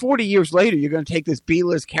think, 40 years later, you're going to take this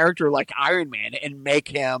B-list character like Iron Man and make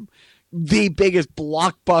him the biggest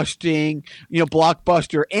blockbuster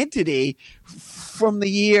entity from the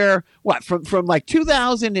year, from like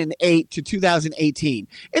 2008 to 2018.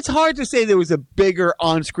 It's hard to say there was a bigger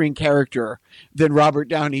on-screen character than Robert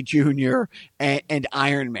Downey Jr. and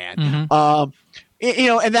Iron Man. Mm-hmm.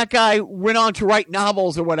 And that guy went on to write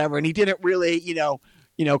novels or whatever, and he didn't really,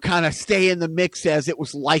 kind of stay in the mix as it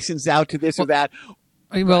was licensed out to this or that.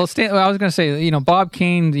 Well, I was going to say, Bob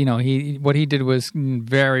Kane, what he did was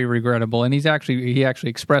very regrettable, and he actually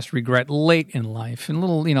expressed regret late in life, and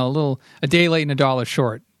a day late and a dollar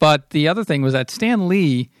short. But the other thing was that Stan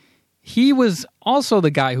Lee, he was also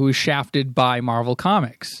the guy who was shafted by Marvel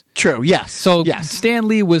Comics. True. Yes. So yes. Stan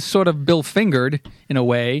Lee was sort of Bill Fingered in a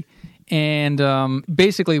way, and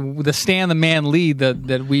basically the Stan the Man Lee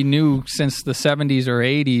that we knew since the 70s or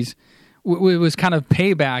 80s. It was kind of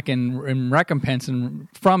payback and recompense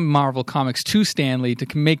from Marvel Comics to Stan Lee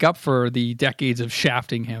to make up for the decades of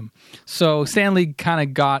shafting him. So Stan Lee kind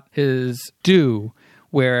of got his due,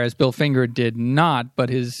 whereas Bill Finger did not, but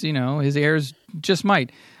his heirs just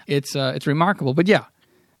might. It's remarkable. But yeah,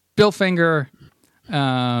 Bill Finger,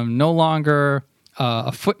 no longer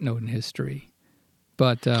a footnote in history,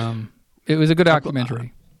 but it was a good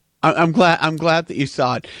documentary. I'm glad that you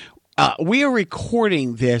saw it. We are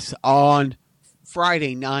recording this on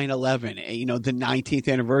Friday, 9/11, the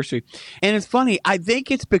 19th anniversary. And it's funny, I think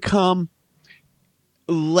it's become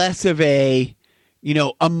less of a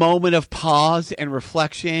moment of pause and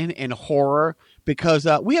reflection and horror because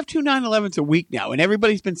we have 2 9/11s a week now, and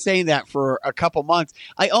everybody's been saying that for a couple months.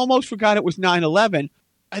 I almost forgot it was 9/11.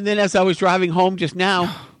 And then as I was driving home just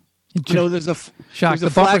now, there's a shock. The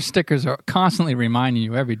bumper stickers are constantly reminding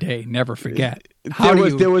you every day. Never forget.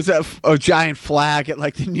 There was a giant flag at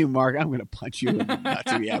like the New Market. I'm going to punch you in the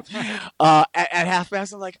nuts if you have. At half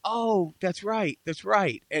mast, I'm like, oh, that's right.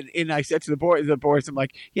 And I said to the boys, I'm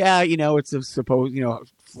like, yeah, it's a supposed,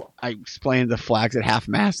 I explained the flags at half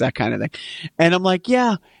mast, that kind of thing, and I'm like,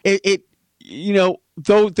 yeah,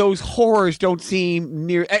 those horrors don't seem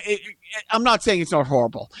near. I'm not saying it's not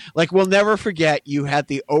horrible. Like, we'll never forget you had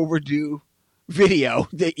the overdue video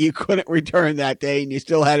that you couldn't return that day, and you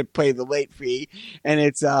still had to pay the late fee. And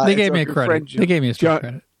it's they gave me a credit. They gave me a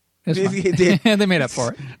credit. They made up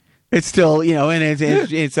for it. It's still, and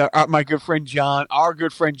it's my good friend John, our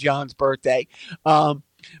good friend John's birthday. But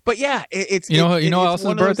yeah, it's who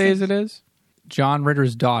else's birthday it is? John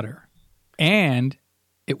Ritter's daughter, and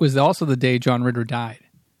it was also the day John Ritter died.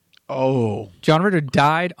 Oh. John Ritter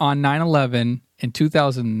died on 9/11 in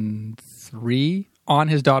 2003 on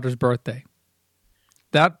his daughter's birthday.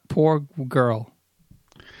 That poor girl.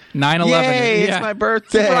 9/11. Yay, it's my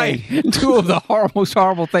birthday. Right. Two of the most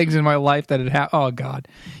horrible things in my life that had happened. Oh, God.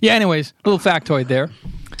 Yeah, anyways, little factoid there.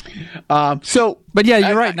 But yeah,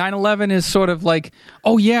 you're right. 9/11 is sort of like,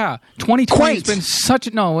 oh, yeah, 2020 has been such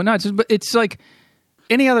a... No, not just... But it's like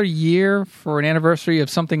any other year for an anniversary of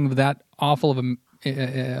something that awful of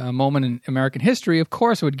a moment in American history, of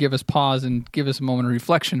course it would give us pause and give us a moment of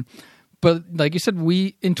reflection. But like you said,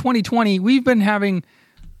 in 2020, we've been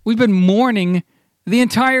mourning the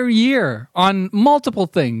entire year on multiple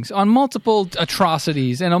things, on multiple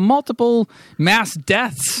atrocities, and on multiple mass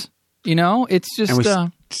deaths. It's just...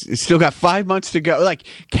 it's still got 5 months to go. Like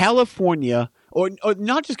California, or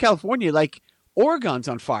not just California, like Oregon's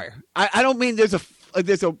on fire. I don't mean there's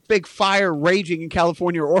a big fire raging in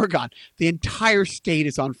California or Oregon. The entire state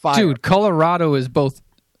is on fire. Dude, Colorado is both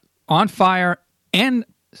on fire and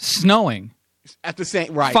snowing. At the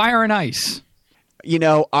same, right. Fire and ice.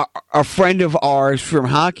 A friend of ours from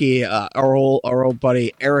hockey, our old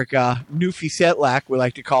buddy, Eric Newfie Setlak, we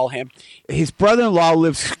like to call him, his brother-in-law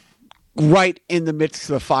lives right in the midst of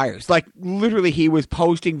the fires. Like, literally, he was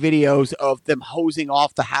posting videos of them hosing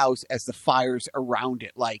off the house as the fires around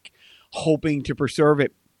it, like, hoping to preserve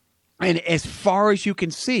it. And as far as you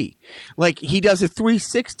can see, like, he does a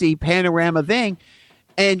 360 panorama thing,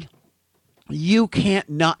 and you can't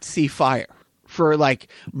not see fire for like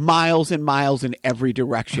miles and miles in every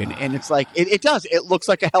direction. And it's like, it does. It looks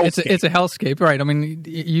like a hellscape. It's a hellscape, right? I mean,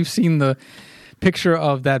 you've seen the picture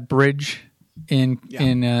of that bridge in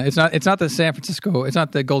it's not the San Francisco, it's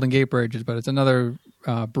not the Golden Gate Bridge, but it's another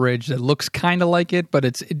bridge that looks kind of like it, but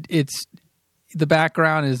it's the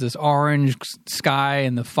background is this orange sky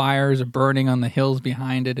and the fires are burning on the hills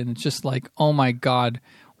behind it. And it's just like, oh my God,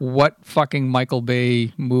 what fucking Michael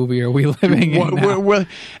Bay movie are we living in now?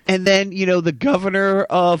 And then, the governor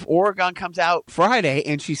of Oregon comes out Friday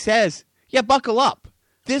and she says, yeah, buckle up.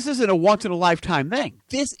 This isn't a once-in-a-lifetime thing.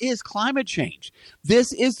 This is climate change.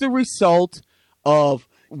 This is the result of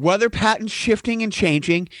weather patterns shifting and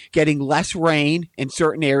changing, getting less rain in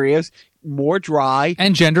certain areas, more dry.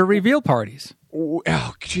 And gender reveal parties.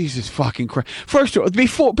 Oh, Jesus fucking Christ. First of all,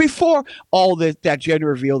 before all that gender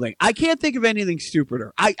reveal thing, I can't think of anything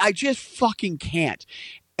stupider. I just fucking can't.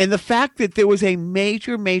 And the fact that there was a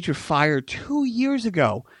major, major fire 2 years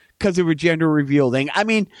ago because of a gender reveal thing. I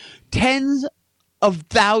mean, tens of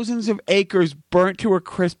thousands of acres burnt to a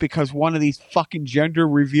crisp because one of these fucking gender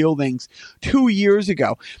reveal things 2 years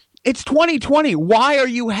ago. It's 2020. Why are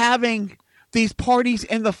you having these parties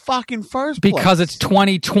in the fucking first place? Because it's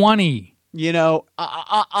 2020. You know,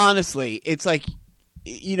 honestly, it's like,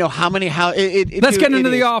 you know, Let's get into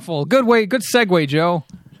the awful. Good segue, Joe.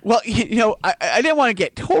 Well, you know, I didn't want to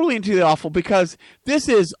get totally into the awful because this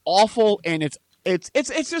is awful and it's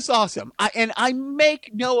just awesome. I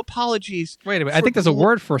make no apologies. Wait a minute. I think there's a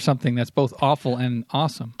word for something that's both awful and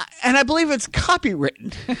awesome. And I believe it's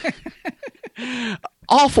copywritten.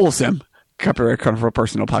 Awfulsome. Copyright Carnival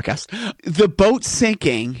Personal Podcast. The boat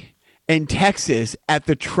sinking in Texas at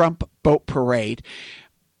the Trump boat parade.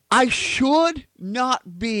 I should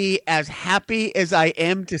not be as happy as I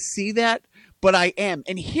am to see that, but I am.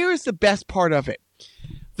 And here's the best part of it.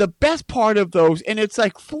 The best part of those, and it's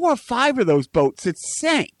like 4 or 5 of those boats that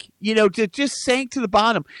sank, you know, just sank to the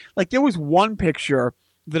bottom. Like there was one picture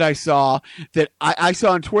that I saw that I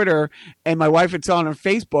saw on Twitter and my wife had saw it on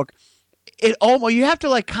Facebook. It almost, you have to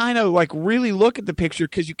like kind of like really look at the picture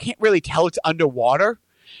because you can't really tell it's underwater.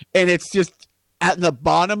 And it's just at the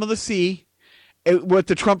bottom of the sea with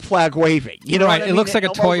the Trump flag waving. You know, right? What I it mean? looks like a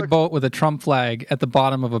toy boat with a Trump flag at the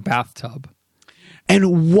bottom of a bathtub.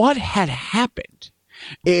 And what had happened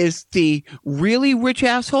is the really rich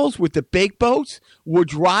assholes with the big boats were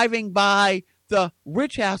driving by the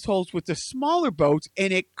rich assholes with the smaller boats,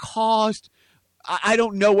 and it caused, I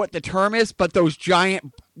don't know what the term is, but those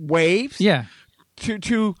giant waves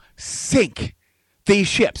to sink these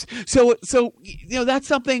ships. So you know, that's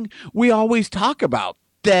something we always talk about,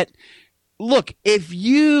 that look, if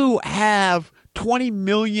you have $20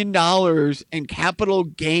 million in capital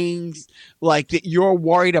gains like that you're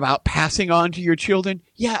worried about passing on to your children,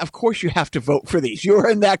 yeah, of course you have to vote for these. You're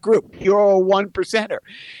in that group. You're a 1%er.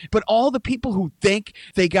 But all the people who think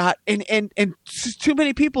they got, and too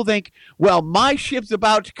many people think, well, my ship's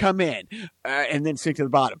about to come in and then sink to the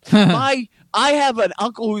bottom. I have an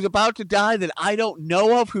uncle who's about to die that I don't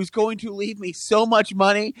know of, who's going to leave me so much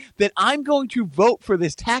money that I'm going to vote for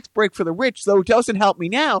this tax break for the rich, though it doesn't help me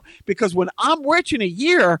now, because when I'm rich in a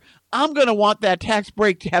year, I'm going to want that tax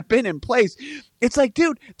break to have been in place. It's like,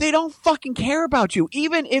 dude, they don't fucking care about you.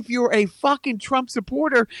 Even if you're a fucking Trump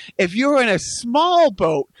supporter, if you're in a small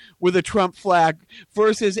boat with a Trump flag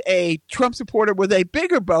versus a Trump supporter with a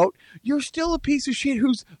bigger boat, you're still a piece of shit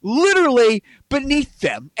who's literally beneath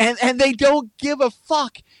them. And they don't give a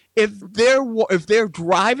fuck if they're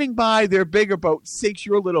driving by their bigger boat sinks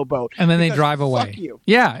your little boat. And then they drive away. Fuck you.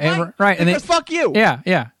 Yeah, right. And fuck you.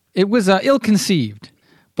 Yeah. It was ill-conceived.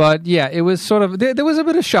 But yeah, it was sort of, there was a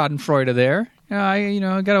bit of schadenfreude there. I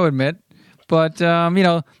got to admit. But,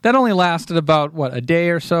 that only lasted about, a day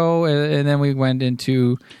or so. And then we went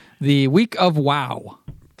into the week of wow.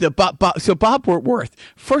 So Bob Woodward,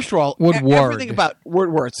 first of all, everything about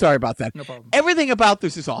Woodward, sorry about that. No problem. Everything about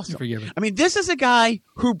this is awesome. Forgive it. I mean, this is a guy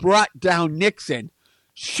who brought down Nixon.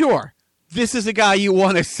 Sure, this is a guy you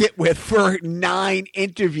want to sit with for 9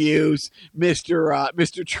 interviews,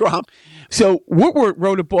 Mr. Trump. So Woodward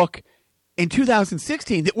wrote a book in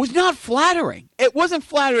 2016 that was not flattering. It wasn't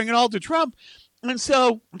flattering at all to Trump. And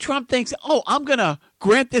so Trump thinks, I'm going to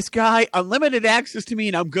grant this guy unlimited access to me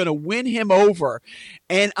and I'm going to win him over.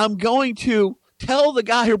 And I'm going to tell the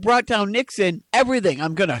guy who brought down Nixon everything.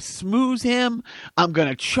 I'm going to smooth him. I'm going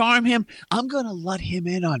to charm him. I'm going to let him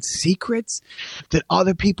in on secrets that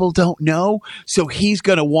other people don't know. So he's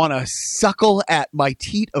going to want to suckle at my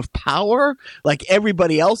teat of power like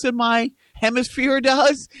everybody else in my hemisphere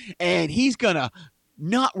does. And he's going to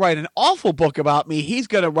not write an awful book about me. He's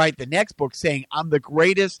going to write the next book saying I'm the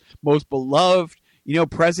greatest, most beloved,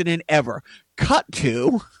 president ever. Cut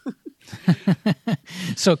to.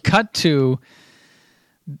 So cut to,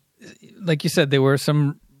 like you said, there were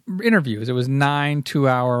some interviews. It was 9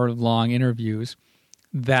 2-hour-long interviews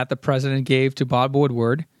that the president gave to Bob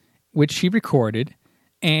Woodward, which he recorded.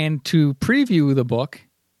 And to preview the book,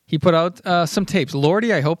 he put out some tapes.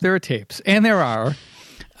 Lordy, I hope there are tapes. And there are.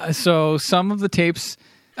 So some of the tapes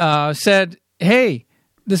said, hey,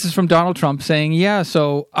 this is from Donald Trump saying, yeah,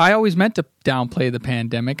 so I always meant to downplay the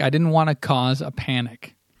pandemic. I didn't want to cause a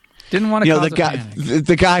panic.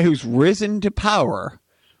 The guy who's risen to power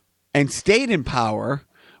and stayed in power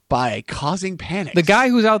by causing panic. The guy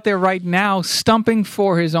who's out there right now stumping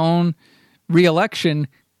for his own reelection,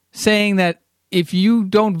 saying that if you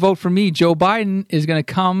don't vote for me, Joe Biden is going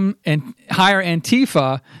to come and hire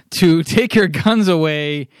Antifa to take your guns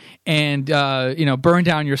away and, burn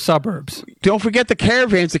down your suburbs. Don't forget the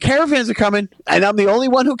caravans. The caravans are coming, and I'm the only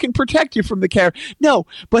one who can protect you from the caravan. No,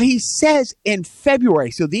 but he says in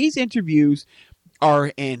February. So these interviews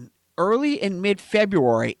are in early and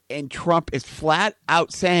mid-February, and Trump is flat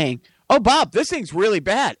out saying, "Oh, Bob, this thing's really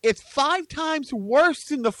bad. It's 5 times worse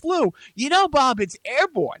than the flu. You know, Bob, it's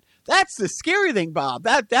airborne." That's the scary thing, Bob.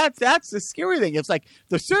 That's the scary thing. It's like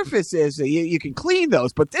the surface is you can clean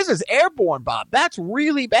those, but this is airborne, Bob. That's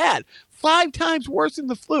really bad. 5 times worse than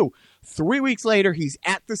the flu. 3 weeks later, he's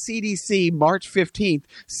at the CDC March 15th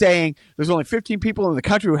saying there's only 15 people in the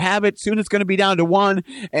country who have it. Soon it's going to be down to 1,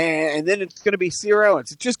 and then it's going to be 0.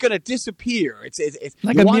 It's just going to disappear. It's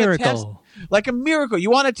like a miracle. Like a miracle. You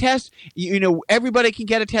want to test? You know, everybody can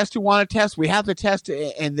get a test who want to test. We have the test,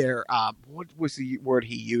 and their what was the word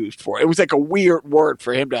he used for it? It was like a weird word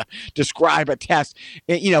for him to describe a test.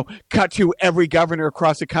 You know, cut to every governor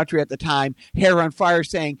across the country at the time, hair on fire,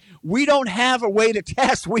 saying, "We don't have a way to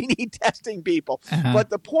test. We need testing people." Uh-huh. But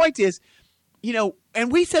the point is, you know, and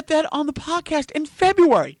we said that on the podcast in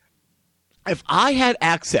February. If I had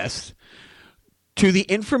access to the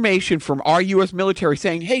information from our U.S. military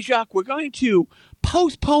saying, "Hey, Jacques, we're going to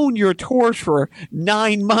postpone your tours for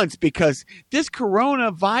 9 months because this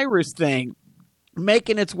coronavirus thing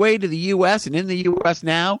making its way to the U.S. and in the U.S.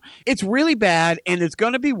 now, it's really bad and it's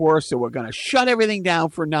going to be worse, so we're going to shut everything down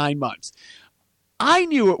for 9 months." I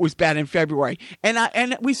knew it was bad in February,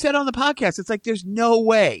 and we said on the podcast, it's like there's no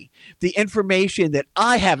way the information that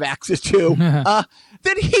I have access to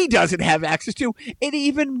that he doesn't have access to, and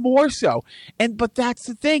even more so. But that's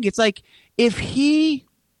the thing. It's like if he,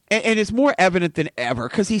 and it's more evident than ever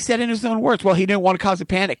because he said in his own words, well, he didn't want to cause a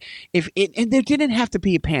panic. And there didn't have to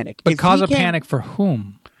be a panic. But cause a panic for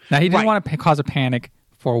whom? Now he didn't want to cause a panic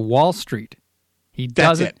for Wall Street. He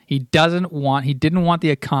doesn't. He didn't want the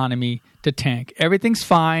economy to tank. Everything's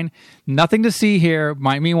fine. Nothing to see here.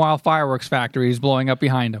 Meanwhile, fireworks factories blowing up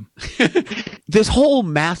behind him. This whole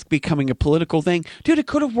mask becoming a political thing, dude, it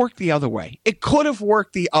could have worked the other way. It could have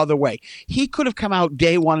worked the other way. He could have come out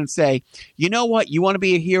day one and say, "You know what? You want to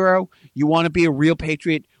be a hero? You want to be a real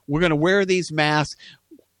patriot? We're going to wear these masks.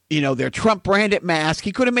 You know, they're Trump branded masks."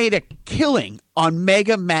 He could have made a killing on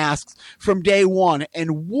mega masks from day one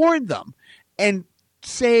and warned them and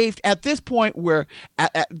saved at this point where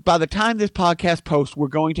by the time this podcast posts, we're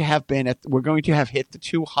going to have hit the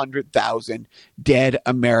 200,000 dead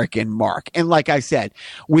American mark. And like I said,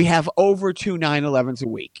 we have over 2 9/11s a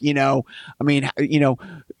week. You know, I mean,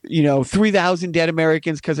 3,000 dead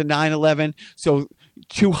Americans because of 9/11. So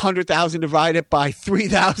 200,000 divided by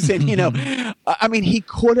 3,000, you know, I mean, he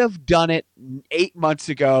could have done it 8 months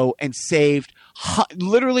ago and saved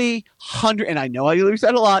literally and I know I use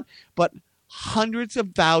that a lot, but hundreds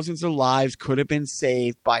of thousands of lives could have been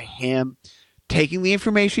saved by him taking the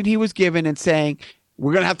information he was given and saying,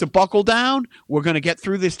 "We're going to have to buckle down. We're going to get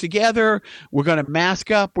through this together. We're going to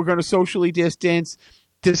mask up. We're going to socially distance.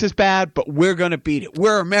 This is bad, but we're going to beat it.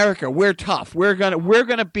 We're America. We're tough. We're going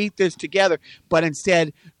to beat this together." But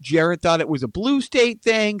instead, Jared thought it was a blue state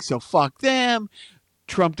thing, so fuck them.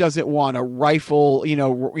 Trump doesn't want to rifle,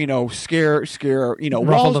 scare, ruffle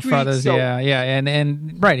Wall the Street, feathers. so. Yeah,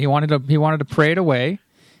 and right. He wanted to pray it away,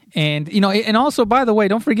 and and also, by the way,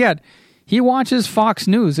 don't forget, he watches Fox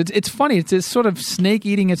News. It's funny. It's this sort of snake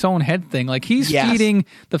eating its own head thing. Like he's feeding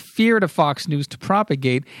the fear to Fox News to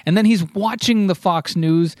propagate, and then he's watching the Fox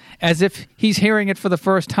News as if he's hearing it for the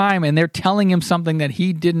first time, and they're telling him something that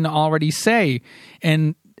he didn't already say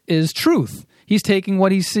and is truth. He's taking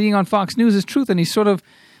what he's seeing on Fox News as truth, and he's sort of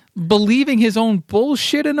believing his own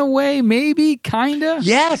bullshit in a way, maybe, kind of.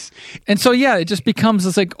 Yes. And so, yeah, it just becomes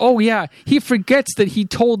this like, oh, yeah, he forgets that he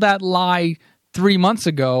told that lie 3 months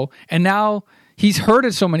ago, and now he's heard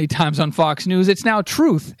it so many times on Fox News, it's now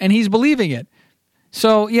truth, and he's believing it.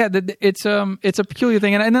 So, yeah, it's a peculiar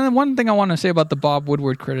thing. And then one thing I want to say about the Bob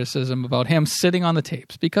Woodward criticism about him sitting on the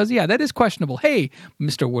tapes, because, yeah, that is questionable. Hey,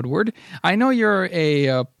 Mr. Woodward, I know you're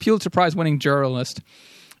a Pulitzer Prize-winning journalist,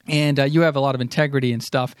 and you have a lot of integrity and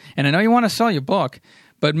stuff, and I know you want to sell your book,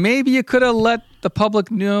 but maybe you could have let the public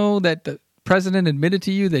know that the president admitted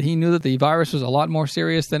to you that he knew that the virus was a lot more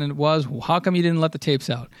serious than it was. How come you didn't let the tapes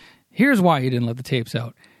out? Here's why he didn't let the tapes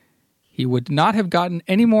out. He would not have gotten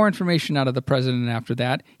any more information out of the president after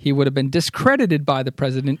that. He would have been discredited by the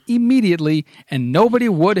president immediately, and nobody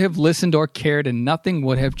would have listened or cared, and nothing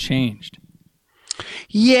would have changed.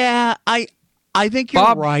 Yeah, I think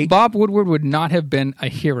you're right. Bob Woodward would not have been a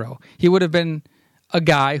hero. He would have been a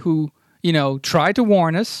guy who, tried to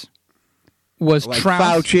warn us, was like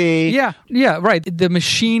trounced. Fauci. Yeah, right. The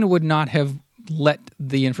machine would not have let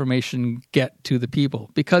the information get to the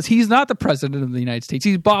people because he's not the president of the United States.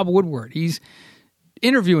 He's Bob Woodward. He's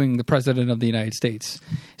interviewing the president of the United States.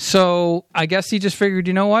 So I guess he just figured,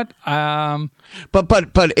 you know what?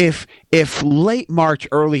 But if late March,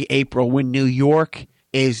 early April, when New York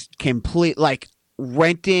is complete, like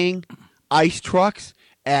renting ice trucks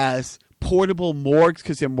as portable morgues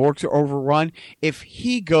because their morgues are overrun. If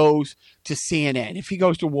he goes to CNN, if he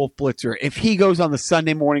goes to Wolf Blitzer, if he goes on the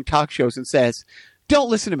Sunday morning talk shows and says, don't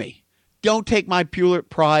listen to me. Don't take my Pulitzer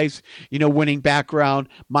Prize, winning background,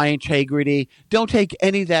 my integrity. Don't take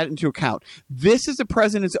any of that into account. This is the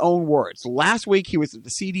president's own words. Last week, he was at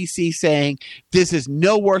the CDC saying this is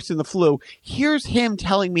no worse than the flu. Here's him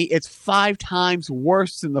telling me it's 5 times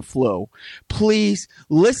worse than the flu. Please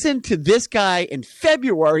listen to this guy in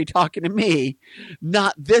February talking to me,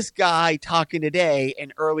 not this guy talking today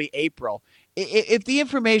in early April. If the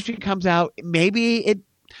information comes out, maybe it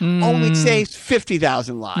only saves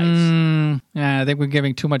 50,000 lives. Yeah, I think we're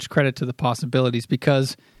giving too much credit to the possibilities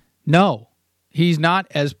because, no, he's not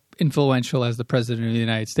as influential as the President of the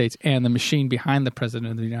United States and the machine behind the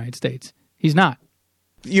President of the United States. He's not.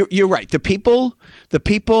 You're right. The people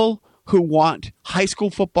who want high school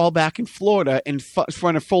football back in Florida in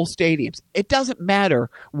front of full stadiums, it doesn't matter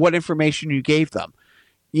what information you gave them.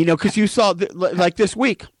 Because you saw, like this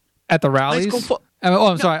week. At the rallies?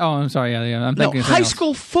 I'm sorry. Yeah. I'm thinking high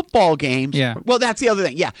school football games. Yeah. Well, that's the other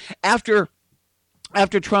thing. Yeah. After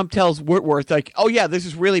Trump tells Whitworth, like, oh, yeah, this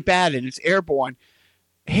is really bad and it's airborne,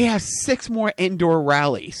 he has 6 more indoor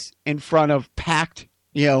rallies in front of packed,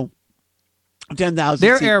 10,000.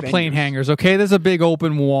 They're airplane hangars, okay? There's a big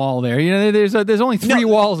open wall there. There's only 3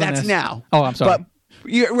 walls in this. That's now. Oh, I'm sorry. But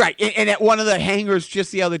you're right. And at one of the hangars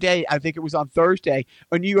just the other day, I think it was on Thursday,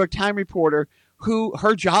 a New York Times reporter who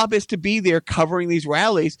her job is to be there covering these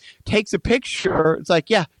rallies, takes a picture. It's like,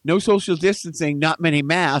 yeah, no social distancing, not many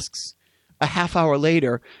masks. A half hour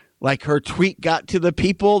later, like her tweet got to the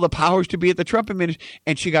people, the powers to be at the Trump administration,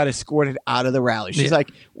 and she got escorted out of the rally. She's like,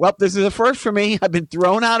 well, this is a first for me. I've been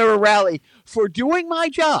thrown out of a rally for doing my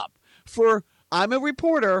job. I'm a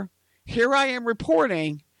reporter. Here I am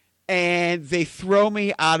reporting. And they throw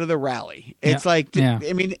me out of the rally. It's I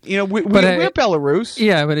mean, we're Belarus.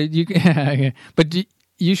 Yeah, but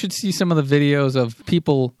you should see some of the videos of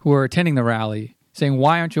people who are attending the rally saying,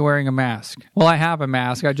 "Why aren't you wearing a mask?" Well, I have a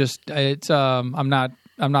mask. I'm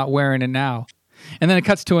not wearing it now. And then it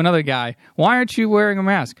cuts to another guy. Why aren't you wearing a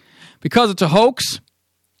mask? Because it's a hoax.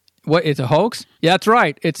 What? It's a hoax? Yeah, that's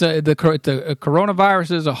right. The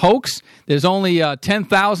coronavirus is a hoax. There's only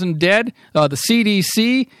 10,000 dead. The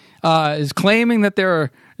CDC is claiming that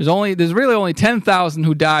there's really only 10,000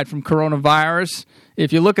 who died from coronavirus.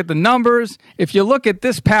 If you look at the numbers, if you look at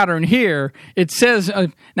this pattern here, it says.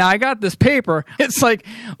 Now I got this paper. It's like,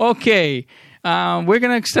 okay, we're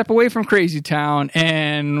gonna step away from Crazy Town,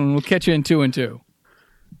 and we'll catch you in 2 and 2.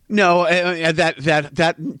 No,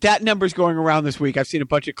 that number's going around this week. I've seen a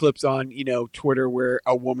bunch of clips on Twitter where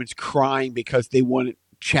a woman's crying because they want to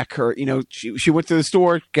check her. She went to the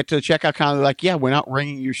store, get to the checkout counter. They're like, yeah, we're not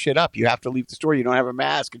ringing your shit up. You have to leave the store. You don't have a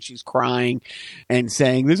mask. And she's crying and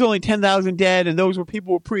saying, there's only 10,000 dead, and those were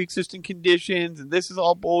people with pre-existing conditions, and this is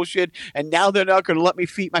all bullshit. And now they're not going to let me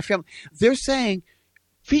feed my family. They're saying,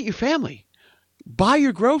 feed your family, buy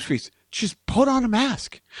your groceries. Just put on a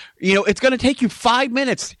mask. It's going to take you 5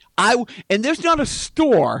 minutes. And there's not a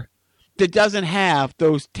store that doesn't have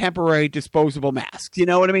those temporary disposable masks. You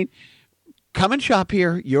know what I mean? Come and shop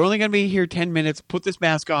here. You're only going to be here 10 minutes. Put this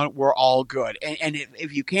mask on. We're all good. And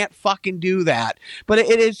if you can't fucking do that, but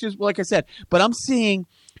it is just like I said. But I'm seeing,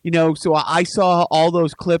 so I saw all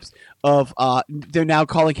those clips of they're now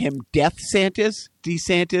calling him Death Santis,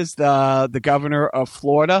 DeSantis, the governor of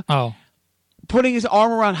Florida. Oh. Putting his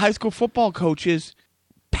arm around high school football coaches,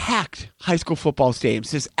 packed high school football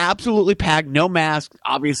stadiums. Just absolutely packed, no masks,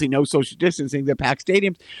 obviously no social distancing. They're packed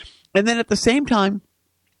stadiums. And then at the same time,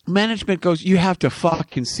 management goes, you have to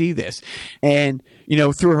fucking see this. And,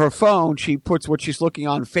 through her phone, she puts what she's looking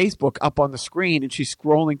on Facebook up on the screen, and she's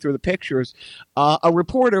scrolling through the pictures. A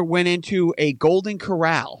reporter went into a Golden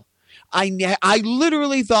Corral. I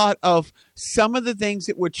literally thought of some of the things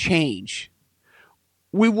that would change.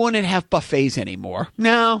 We wouldn't have buffets anymore.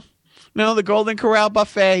 No, the Golden Corral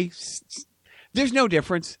buffet, there's no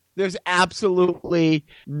difference. There's absolutely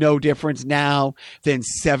no difference now than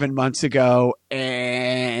 7 months ago.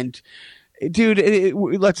 And, dude,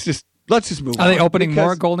 let's just move on. Are they opening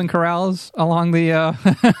more Golden Corrals along the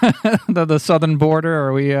the southern border?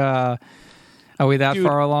 Are we that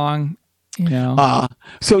far along?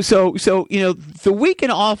 So the week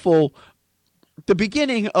in awful, the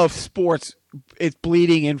beginning of sports. It's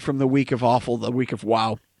bleeding in from the week of awful, the week of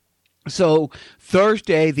wow. So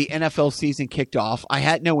Thursday, the NFL season kicked off. I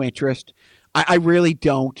had no interest. I really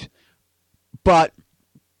don't. But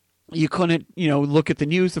you couldn't, look at the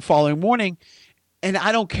news the following morning. and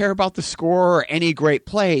I don't care about the score or any great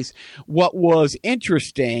plays. What was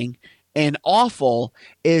interesting and awful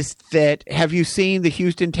is that, have you seen the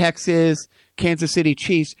Houston Texans, Kansas City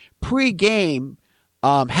Chiefs pre-game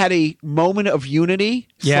had a moment of unity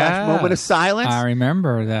 / moment of silence? I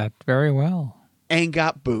remember that very well. And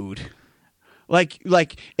got booed. Like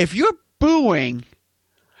if you're booing,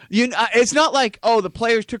 it's not like, oh, the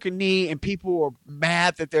players took a knee and people were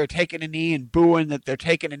mad that they're taking a knee and booing that they're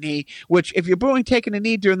taking a knee, which if you're booing taking a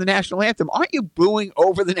knee during the national anthem, aren't you booing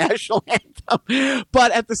over the national anthem?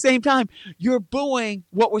 But at the same time, you're booing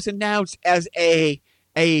what was announced as a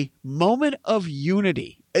moment of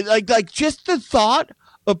unity. Like just the thought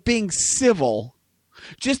of being civil,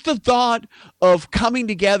 just the thought of coming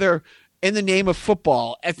together in the name of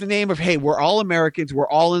football, at the name of, hey, we're all Americans, we're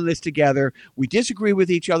all in this together, we disagree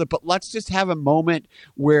with each other, but let's just have a moment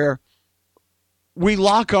where we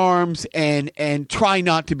lock arms and try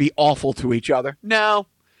not to be awful to each other. No,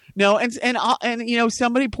 and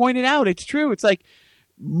somebody pointed out, it's true. It's like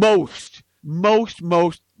most, probably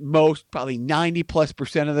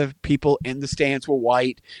 90+% of the people in the stands were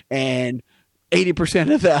white, and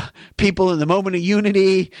 80% of the people in the moment of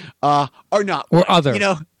unity are not or white.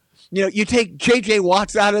 other. You take J.J.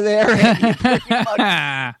 Watts out of there, and you pretty much,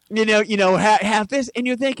 have this, and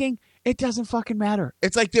you're thinking it doesn't fucking matter.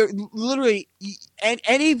 It's like they're literally, and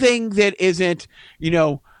anything that isn't,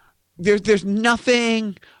 there's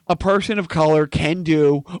nothing a person of color can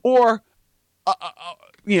do, or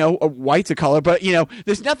a white's a color, but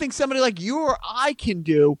there's nothing somebody like you or I can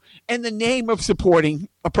do in the name of supporting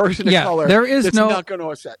a person of color. There is that's not going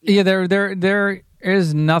to upset. There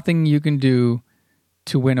is nothing you can do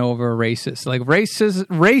to win over racists. Like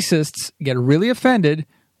racists get really offended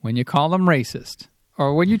when you call them racist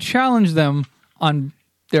or when you challenge them on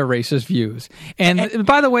their racist views. And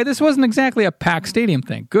by the way, this wasn't exactly a packed stadium,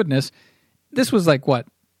 thank goodness. This was like, what,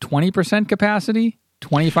 20% capacity?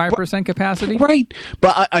 25% capacity? Right.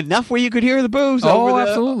 But enough where you could hear the boos.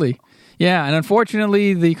 Absolutely. Yeah, and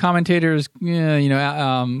unfortunately, the commentators,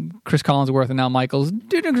 Chris Collinsworth and Al Michaels,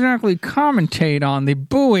 didn't exactly commentate on the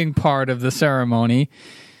booing part of the ceremony,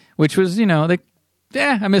 which was, a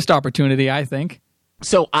missed opportunity, I think.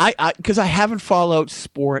 So because I haven't followed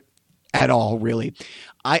sport at all, really.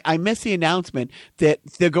 I missed the announcement that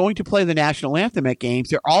they're going to play the national anthem at games.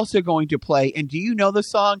 They're also going to play, and do you know the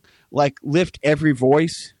song, like Lift Every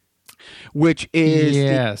Voice? Which is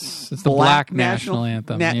it's the Black National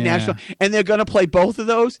Anthem. National, and they're going to play both of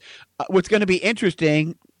those. What's going to be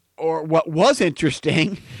interesting, or what was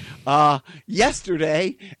interesting,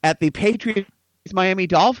 yesterday at the Patriots-Miami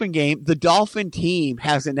Dolphin game, the Dolphin team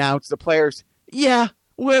has announced, the players,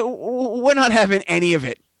 we're not having any of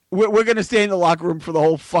it. We're going to stay in the locker room for the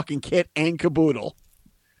whole fucking kit and caboodle.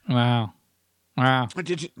 Wow.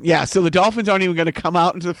 Yeah, so the Dolphins aren't even going to come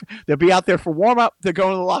out. They'll be out there for warm-up. They're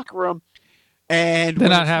going to the locker room. And they're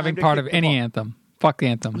not having part of any anthem. Fuck the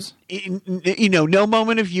anthems. No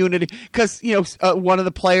moment of unity. Because, one of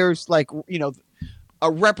the players,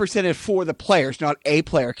 a representative for the players, not a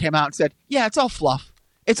player, came out and said, yeah, it's all fluff.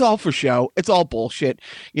 It's all for show. It's all bullshit.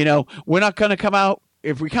 We're not going to come out.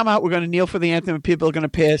 If we come out, we're going to kneel for the anthem and people are going to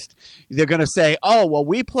piss. They're going to say, oh, well,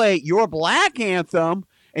 we play your black anthem.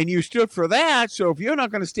 And you stood for that, so if you're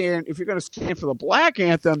going to stand for the black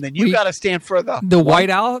anthem, then you got to stand for the white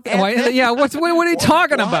anthem. Yeah, what are you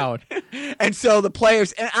talking about? And so the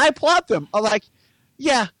players, and I applaud them, are like,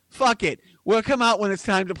 yeah, fuck it, we'll come out when it's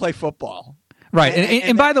time to play football. Right,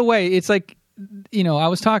 and by the way, it's like, I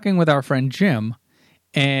was talking with our friend Jim,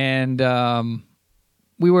 and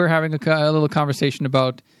we were having a little conversation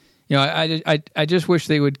about, I just wish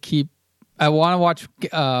they would keep. I want to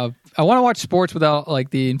watch sports without like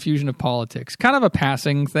the infusion of politics. Kind of a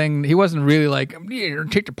passing thing. He wasn't really like,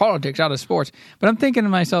 take the politics out of sports. But I'm thinking to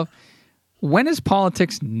myself, when has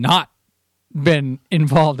politics not been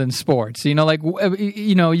involved in sports?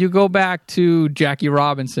 You go back to Jackie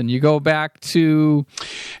Robinson. You go back to...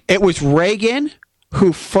 It was Reagan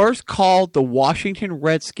who first called the Washington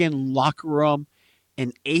Redskin locker room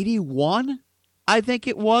in 81. I think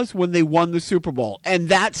it was, when they won the Super Bowl. And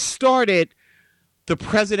that started the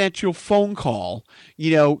presidential phone call,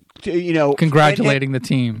 congratulating the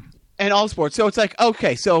team. And all sports. So it's like,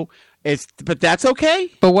 okay, but that's okay?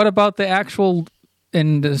 But what about the actual,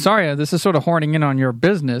 and sorry, this is sort of horning in on your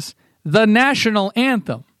business, the national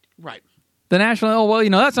anthem. Right. The national,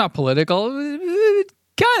 that's not political. It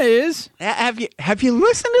kind of is. Have you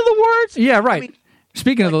listened to the words? Yeah, right. I mean,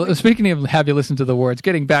 Speaking of have you listened to the words,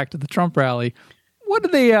 getting back to the Trump rally, what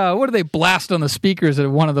did they blast on the speakers at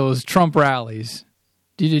one of those Trump rallies?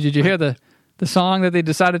 Did you hear the song that they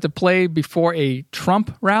decided to play before a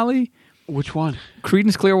Trump rally? Which one?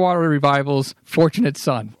 Creedence Clearwater Revival's "Fortunate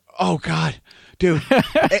Son." Oh God, dude,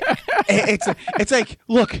 it's like,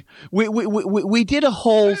 look, we did a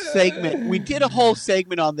whole segment. We did a whole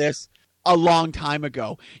segment on this a long time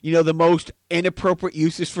ago. You know, the most inappropriate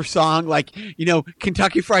uses for song, like, you know,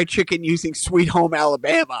 Kentucky Fried Chicken using "Sweet Home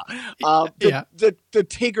Alabama," the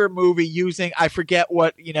Tigger movie using, I forget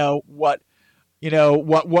what.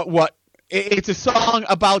 It's a song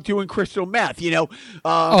about doing crystal meth, you know.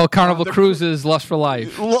 Carnival Cruise's "Lust for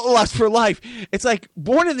Life." Lust for Life. It's like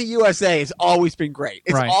Born in the USA has always been great.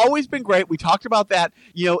 It's always been great. We talked about that.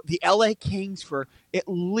 You know, the LA Kings for at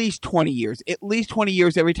least 20 years. At least 20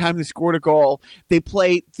 years every time they scored a goal, they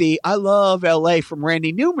played the "I Love LA" from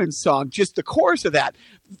Randy Newman's song, just the chorus of that.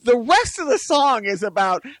 The rest of the song is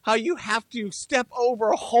about how you have to step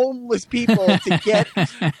over homeless people to get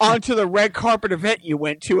onto the red carpet event you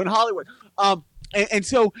went to in Hollywood. And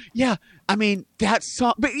so, yeah, I mean, that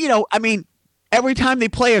song, but you know, I mean, every time they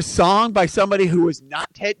play a song by somebody who is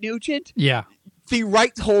not Ted Nugent, the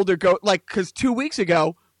rights holder because 2 weeks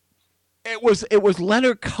ago, it was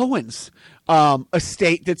Leonard Cohen's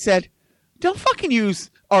estate that said, don't fucking use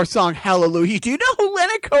our song Hallelujah. Do you know who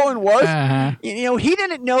Leonard Cohen was? Uh-huh. You know, he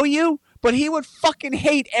didn't know you, but he would fucking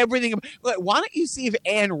hate everything. Why don't you see if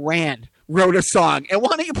Anne Rand wrote a song, and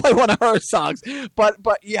why don't you play one of her songs? But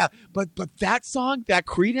that song, that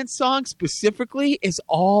Creedence song specifically, is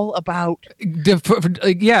all about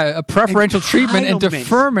a preferential treatment and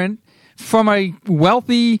deferment from a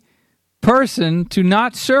wealthy person to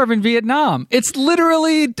not serve in Vietnam. It's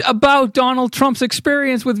literally about Donald Trump's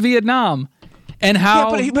experience with Vietnam and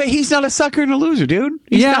how. Yeah, but he's not a sucker and a loser, dude.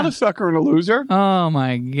 He's not a sucker and a loser. Oh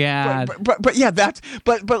my God. But yeah,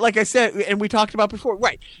 but like I said, and we talked about before,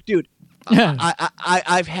 right, dude.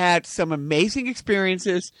 I've had some amazing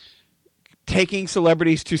experiences taking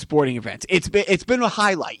celebrities to sporting events. It's been a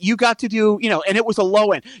highlight. You got to do, you know, and it was a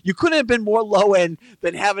low end. You couldn't have been more low end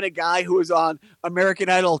than having a guy who was on American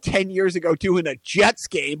Idol 10 years ago doing a Jets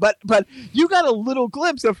game. But you got a little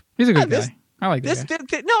glimpse of. He's a good guy. I like this.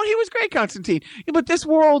 No, he was great, Constantine. But this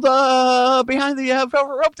world behind the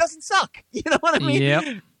velvet rope doesn't suck. You know what I mean? Yep.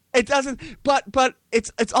 It doesn't. But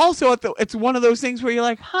it's also it's one of those things where you're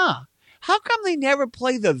like, huh. How come they never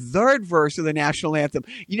play the third verse of the national anthem?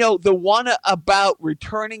 You know, the one about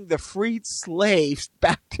returning the freed slaves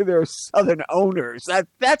back to their southern owners.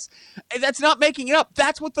 That's not making it up.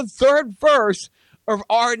 That's what the third verse of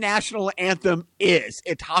our national anthem is.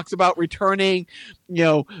 It talks about returning, you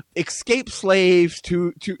know, escaped slaves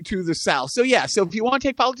to the South. So yeah, so if you want to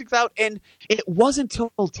take politics out, and it wasn't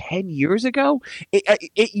until 10 years ago,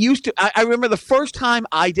 it used to. I remember the first time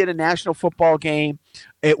I did a national football game.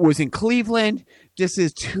 It was in Cleveland. This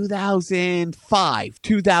is 2005,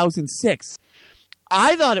 2006.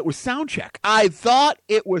 I thought it was sound check.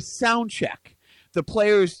 The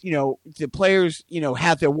players,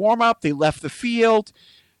 had their warm up. They left the field.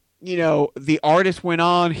 You know, the artist went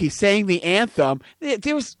on. He sang the anthem.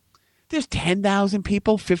 There's 10,000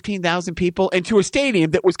 people, 15,000 people, into a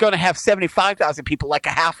stadium that was going to have 75,000 people like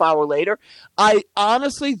a half hour later. I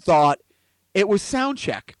honestly thought it was sound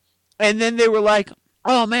check. And then they were like,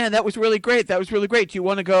 oh, man, that was really great. Do you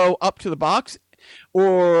want to go up to the box?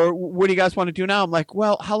 Or what do you guys want to do now? I'm like,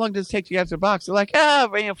 well, how long does it take to get to the box? They're like,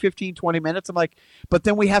 15, 20 minutes. I'm like, but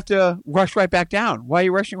then we have to rush right back down. Why are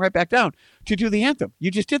you rushing right back down? To do the anthem. You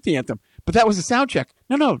just did the anthem. But that was a sound check.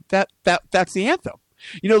 No, that's the anthem.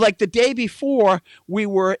 You know, like the day before, we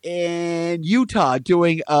were in Utah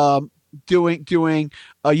doing a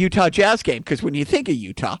Utah Jazz game, because when you think of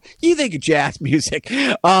Utah, you think of jazz music,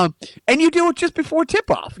 and you do it just before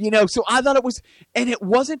tip-off, you know. So I thought it was, and it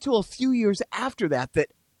wasn't until a few years after that,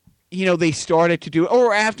 you know, they started to do it,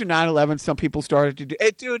 or after 9/11, some people started to do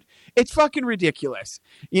it. Dude, it's fucking ridiculous.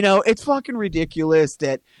 You know, it's fucking ridiculous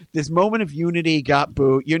that this moment of unity got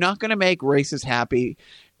booed. You're not going to make racists happy.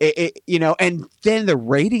 You know, and then the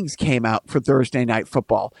ratings came out for Thursday Night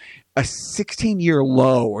Football, a 16-year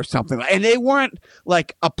low or something. And they weren't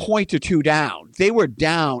like a point or two down. They were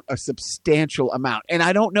down a substantial amount. And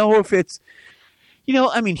I don't know if it's, you know,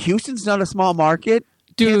 I mean, Houston's not a small market.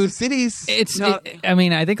 Dude, Kansas City's not. I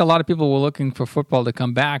mean, I think a lot of people were looking for football to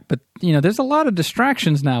come back, but, you know, there's a lot of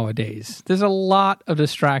distractions nowadays. And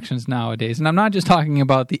I'm not just talking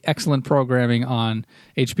about the excellent programming on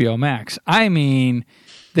HBO Max. I mean,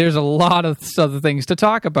 there's a lot of other things to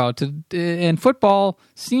talk about. And football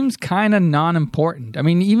seems kind of non-important. I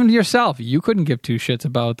mean, even yourself, you couldn't give two shits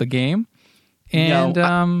about the game. And,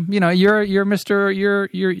 you know, you're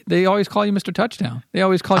Mr. They always call you Mr. Touchdown. They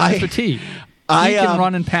always call you Mr. T. He can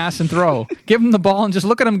run and pass and throw. Give him the ball and just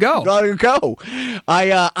look at him go. Let him go.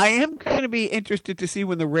 I am going going to be interested to see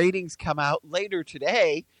when the ratings come out later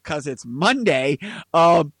today, because it's Monday.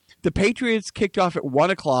 The Patriots kicked off at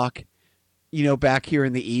 1 o'clock, back here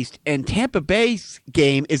in the East, and Tampa Bay's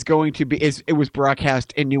game is going to be, it was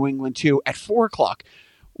broadcast in New England too at 4 o'clock.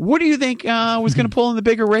 What do you think was going to pull in the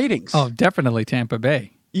bigger ratings? Oh, definitely Tampa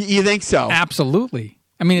Bay. You think so? Absolutely.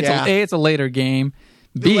 I mean, it's a later game.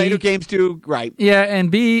 B, the later games do, right. Yeah,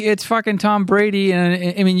 and B, it's fucking Tom Brady.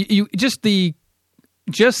 And I mean, you just the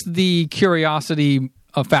curiosity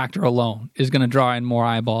factor alone is going to draw in more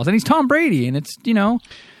eyeballs. And he's Tom Brady, and it's,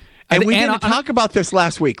 And we didn't talk about this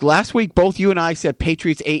last week. Last week, both you and I said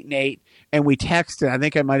Patriots 8-8, and we texted. I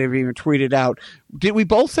think I might have even tweeted out. Did we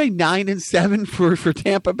both say 9-7 for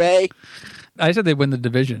Tampa Bay? I said they'd win the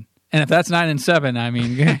division. And if that's 9-7, I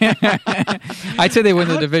mean, I'd say they win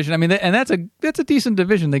the division. I mean, and that's a decent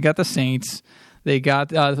division. They got the Saints, they got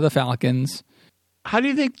the Falcons. How do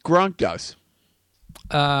you think Gronk does?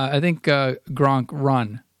 I think Gronk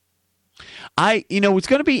run. It's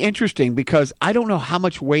going to be interesting because I don't know how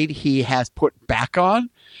much weight he has put back on,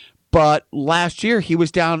 but last year he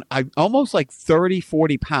was down almost like 30,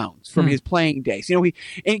 40 pounds from his playing days.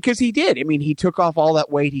 Because he did. I mean, he took off all that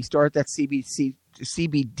weight. He started that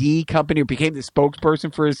CBD company, became the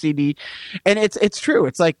spokesperson for a CD. And it's true.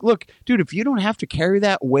 It's like, look, dude, if you don't have to carry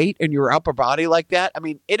that weight in your upper body like that, I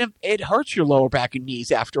mean, it hurts your lower back and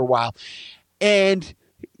knees after a while. And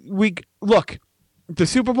the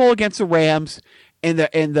Super Bowl against the Rams and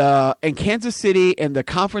Kansas City and the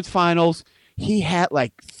conference finals, he had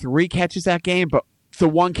like 3 catches that game, but the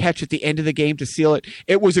one catch at the end of the game to seal it,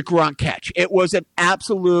 it was a Gronk catch. It was an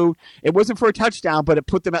absolute, it wasn't for a touchdown, but it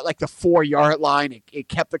put them at like the 4-yard line. It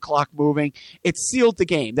kept the clock moving. It sealed the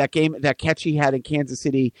game. That catch he had in Kansas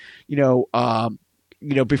City,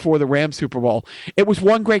 before the Rams Super Bowl. It was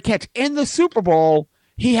one great catch. In the Super Bowl,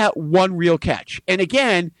 he had one real catch. And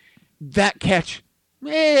again, that catch,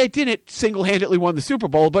 it didn't single-handedly win the Super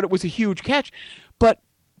Bowl, but it was a huge catch. But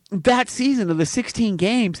that season of the 16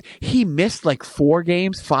 games, he missed like 4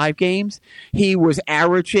 games, 5 games. He was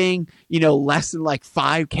averaging, less than like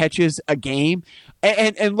 5 catches a game.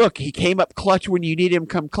 And look, he came up clutch when you need him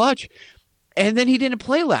come clutch. And then he didn't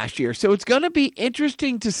play last year. So it's going to be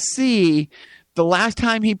interesting to see. The last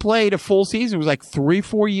time he played a full season was like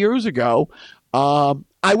 3-4 years ago.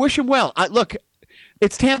 I wish him well. Look,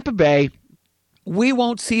 it's Tampa Bay. We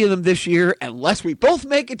won't see them this year unless we both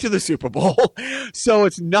make it to the Super Bowl. So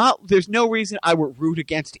there's no reason I would root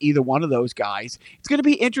against either one of those guys. It's going to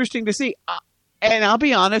be interesting to see. And I'll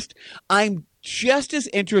be honest, I'm just as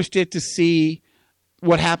interested to see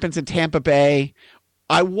what happens in Tampa Bay.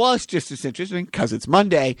 I was just as interested, because it's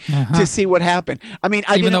Monday, to see what happened. I mean,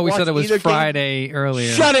 even though we said it was Friday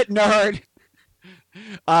earlier. Shut it, nerd.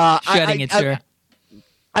 Shutting it, sir.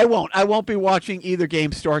 I won't. I won't be watching either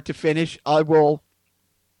game start to finish. I will.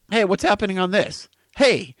 Hey, what's happening on this?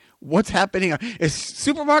 Hey, what's happening? Is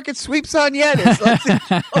Supermarket Sweeps on yet?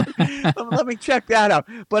 Let me check that out.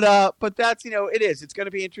 But that's, it is. It's going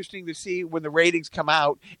to be interesting to see when the ratings come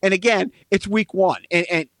out. And again, it's week 1.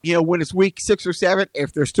 And when it's week 6 or 7,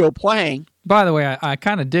 if they're still playing. By the way, I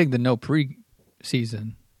kind of dig the no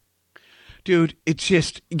preseason. Dude, it's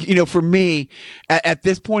just, for me, at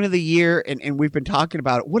this point of the year, and we've been talking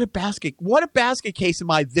about it, what a basket case am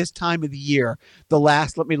I this time of the year, the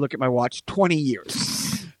last, let me look at my watch, 20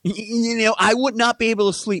 years. I would not be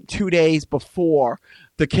able to sleep 2 days before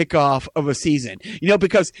the kickoff of a season,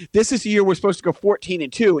 because this is the year we're supposed to go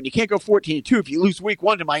 14-2, and you can't go 14-2 if you lose week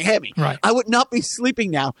 1 to Miami. Right. I would not be sleeping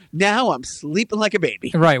now. Now I'm sleeping like a baby.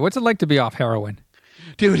 Right. What's it like to be off heroin?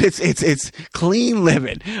 Dude, it's clean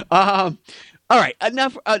living. All right,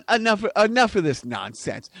 enough of this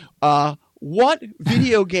nonsense. What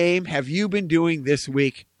video game have you been doing this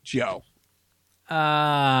week, Joe?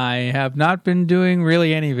 I have not been doing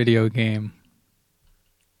really any video game.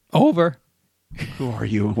 Over. Who are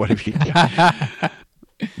you? What have you done?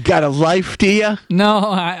 Got a life, do you? No,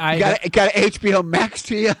 I got an HBO Max,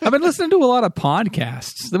 to you? I've been listening to a lot of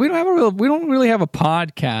podcasts. We don't really have a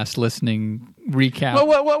podcast listening recap.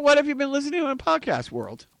 Well, what have you been listening to in the podcast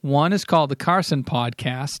world? One is called the Carson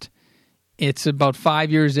Podcast. It's about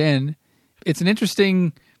 5 years in. It's an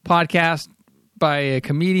interesting podcast by a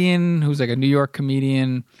comedian who's like a New York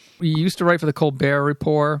comedian. He used to write for the Colbert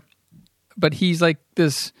Report, but he's like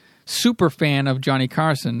this super fan of Johnny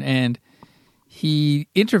Carson, and he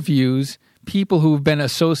interviews people who've been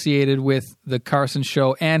associated with the Carson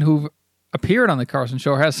Show and who've appeared on the Carson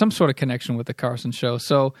Show or has some sort of connection with the Carson Show.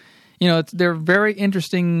 So, they're very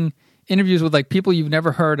interesting interviews with like people you've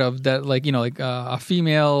never heard of that like, like a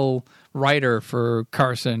female writer for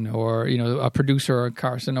Carson or, a producer of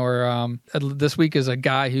Carson or this week is a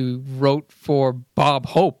guy who wrote for Bob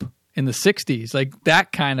Hope in the 60s, like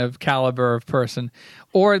that kind of caliber of person.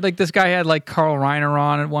 Or like this guy had like Carl Reiner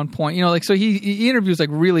on at one point, so he interviews like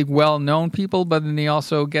really well-known people, but then he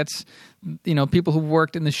also gets, people who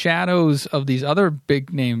worked in the shadows of these other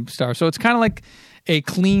big name stars. So it's kind of like a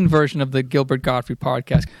clean version of the Gilbert Gottfried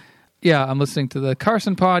podcast. Yeah, I'm listening to the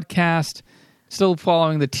Carson podcast, still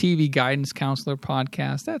following the TV Guidance Counselor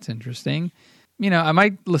podcast. That's interesting. I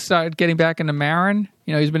might start getting back into Maron.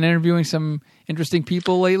 He's been interviewing some interesting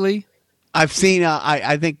people lately. I've seen,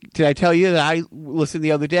 I think, did I tell you that I listened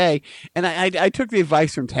the other day, and I took the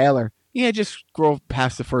advice from Taylor. Yeah, just scroll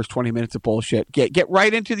past the first 20 minutes of bullshit. Get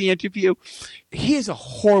right into the interview. He is a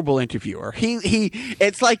horrible interviewer.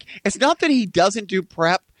 It's like, it's not that he doesn't do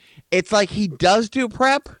prep. It's like he does do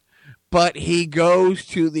prep, but he goes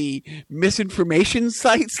to the misinformation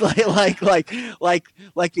sites like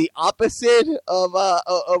the opposite of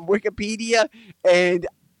Wikipedia. And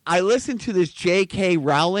I listened to this J.K.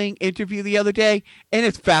 Rowling interview the other day, and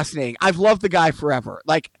it's fascinating. I've loved the guy forever.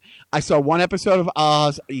 Like, I saw one episode of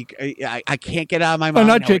Oz. I can't get out of my mind.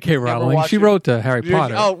 Oh, not J.K. Rowling. She wrote Harry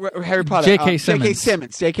Potter. Oh, Harry Potter. J.K.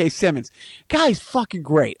 Simmons. J.K. Simmons. Guy's fucking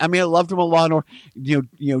great. I mean, I loved him a lot. Or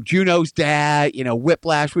Juno's dad.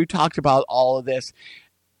 Whiplash. We've talked about all of this,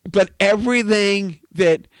 but everything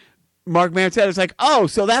that Mark Maron said is like, oh,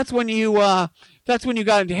 so that's when you got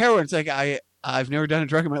into heroin. It's like I've never done a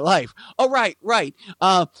drug in my life. Oh, right.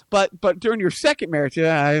 But during your second marriage,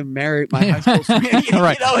 I married my high school sweetheart.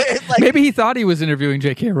 Right. It's like, maybe he thought he was interviewing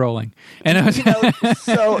J.K. Rowling, and it was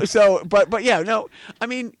but yeah, no. I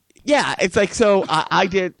mean, yeah, it's like so. I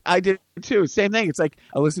did too. Same thing. It's like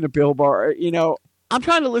I listen to Bill Barr. I'm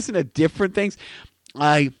trying to listen to different things.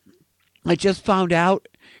 I just found out.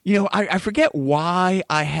 I forget why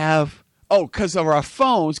I have. Oh, because of our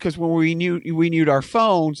phones. Because when we renewed our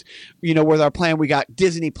phones, with our plan, we got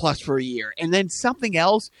Disney Plus for a year, and then something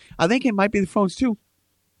else. I think it might be the phones too.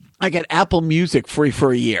 I got Apple Music free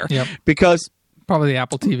for a year. Yep. Because probably the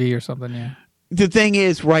Apple TV or something. Yeah. The thing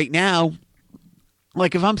is, right now,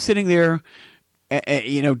 like if I'm sitting there,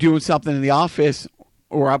 doing something in the office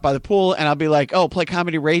or out by the pool, and I'll be like, "Oh, play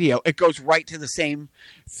comedy radio." It goes right to the same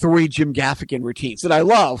 3 Jim Gaffigan routines that I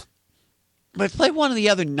love. But play one of the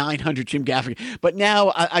other 900 Jim Gaffigan. But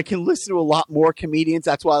now I can listen to a lot more comedians.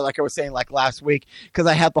 That's why, like I was saying, like last week, because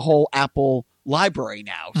I have the whole Apple library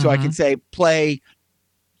now. So I can say, play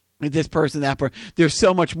this person, that person. There's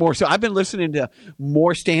so much more. So I've been listening to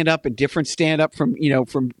more stand-up and different stand-up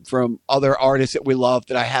from other artists that we love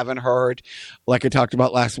that I haven't heard. Like I talked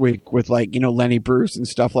about last week with Lenny Bruce and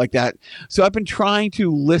stuff like that. So I've been trying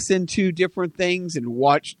to listen to different things and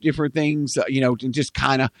watch different things, and just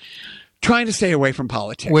kind of trying to stay away from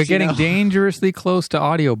politics. We're getting dangerously close to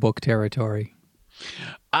audiobook territory.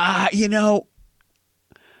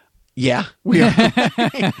 Yeah, we are.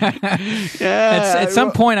 At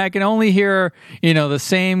some point, I can only hear, the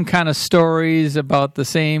same kind of stories about the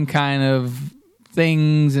same kind of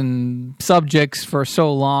things and subjects for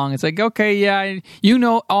so long. It's like, okay, yeah,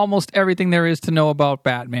 almost everything there is to know about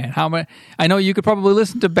Batman. I know you could probably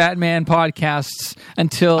listen to Batman podcasts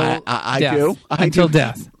until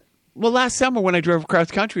death. Well, last summer when I drove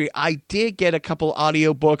across country, I did get a couple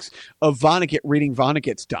audiobooks of Vonnegut reading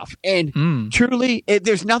Vonnegut stuff. And truly,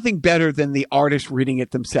 there's nothing better than the artists reading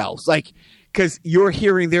it themselves. Like, because you're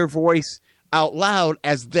hearing their voice out loud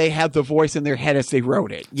as they have the voice in their head as they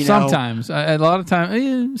wrote it. Sometimes. A lot of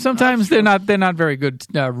times. Sometimes they're not very good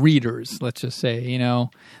readers, let's just say.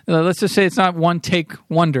 Let's just say it's not one-take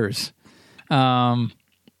wonders.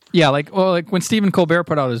 Like when Stephen Colbert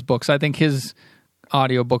put out his books, I think his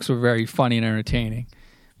audiobooks were very funny and entertaining,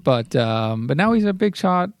 but now he's a big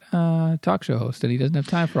shot talk show host and he doesn't have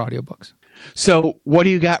time for audiobooks. So what do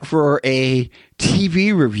you got for a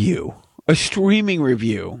TV review, a streaming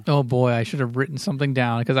review? Oh boy, I should have written something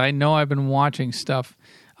down because I know I've been watching stuff.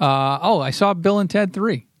 I saw Bill and Ted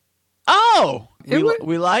 3. Oh,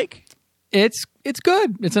 we like? It's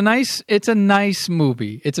good. It's a nice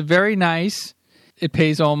movie. It's a very nice. It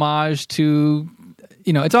pays homage to.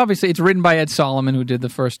 It's written by Ed Solomon, who did the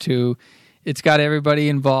first 2. It's got everybody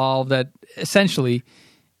involved that essentially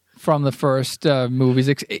from the first movies,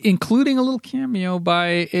 including a little cameo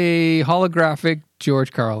by a holographic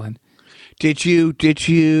George Carlin. Did you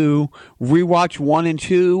rewatch 1 and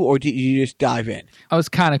 2, or did you just dive in? I was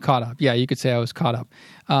kind of caught up. Yeah, you could say I was caught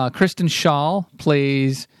up. Kristen Schaal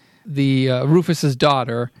plays the Rufus's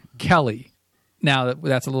daughter, Kelly. Now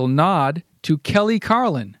that's a little nod to Kelly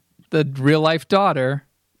Carlin, the real life daughter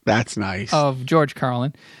That's nice. of George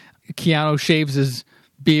Carlin. Keanu shaves his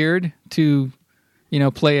beard to,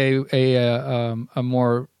 play a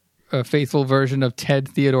more faithful version of Ted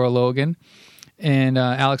Theodore Logan. And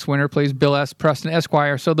Alex Winter plays Bill S. Preston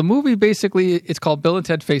Esquire. So the movie basically, it's called Bill and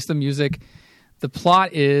Ted Face the Music. The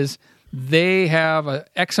plot is they have a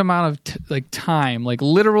X amount of time, like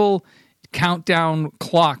literal countdown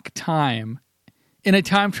clock time in a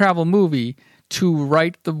time travel movie to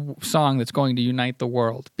write the song that's going to unite the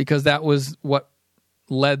world, because that was what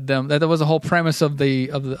led them. That was the whole premise of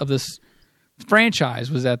this franchise,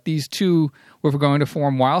 was that these two were going to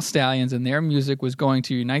form Wild Stallions, and their music was going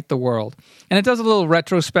to unite the world. And it does a little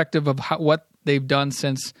retrospective of what they've done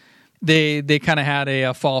since they kind of had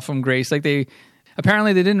a fall from grace. Like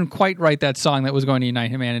apparently they didn't quite write that song that was going to unite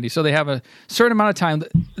humanity, so they have a certain amount of time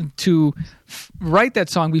to write that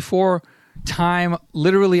song before time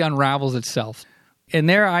literally unravels itself. And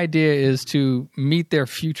their idea is to meet their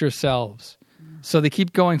future selves. So they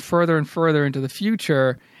keep going further and further into the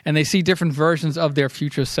future, and they see different versions of their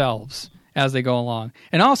future selves as they go along.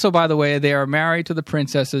 And also, by the way, they are married to the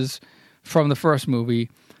princesses from the first movie,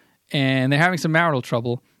 and they're having some marital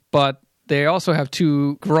trouble, but they also have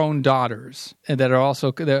two grown daughters that are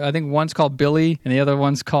also, I think one's called Billy and the other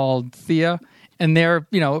one's called Thea. And they're,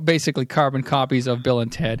 basically carbon copies of Bill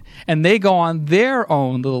and Ted. And they go on their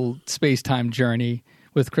own little space-time journey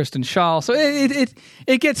with Kristen Schaal. So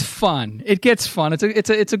it gets fun. It gets fun.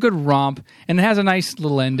 It's a good romp, and it has a nice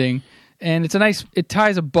little ending. And it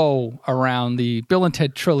ties a bow around the Bill and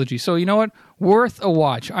Ted trilogy. So you know what? Worth a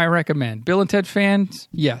watch. I recommend. Bill and Ted fans,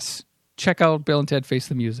 yes. Check out Bill and Ted Face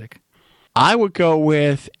the Music. I would go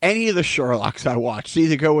with any of the Sherlocks I watched.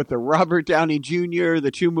 Either go with the Robert Downey Jr., the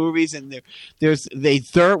two movies, and there's the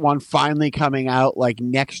third one finally coming out like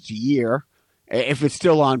next year. If it's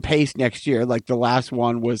still on pace next year, like the last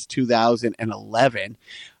one was 2011.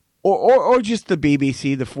 Or just the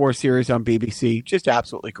BBC, the 4 series on BBC. Just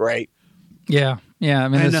absolutely great. Yeah. I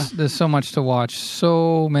mean, there's so much to watch.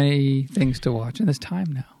 So many things to watch in this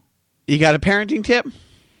time now. You got a parenting tip?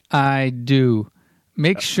 I do.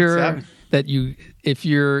 Make sure that if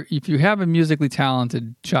you have a musically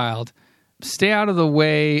talented child, stay out of the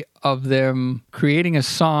way of them creating a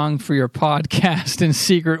song for your podcast in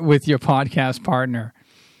secret with your podcast partner.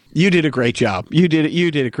 You did a great job. You did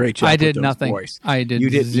a great job. I did with nothing. Boys. I did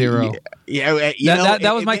zero.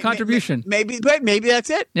 That was my contribution. Maybe that's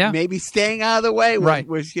it. Yeah. Maybe staying out of the way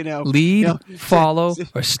was lead, follow,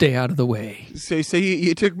 or stay out of the way. So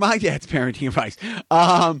you took my dad's parenting advice.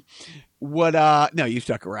 No, you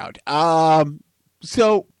stuck around.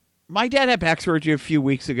 So my dad had back surgery a few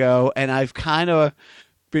weeks ago, and I've kind of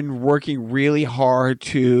been working really hard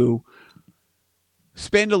to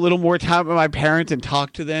spend a little more time with my parents and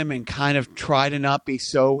talk to them and kind of try to not be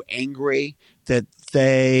so angry that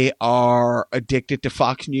they are addicted to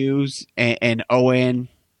Fox News and ON,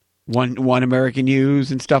 One American News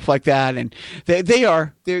and stuff like that. And they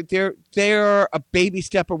are a baby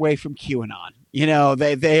step away from QAnon.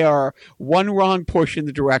 They are one wrong push in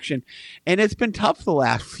the direction, and it's been tough the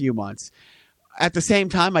last few months. At the same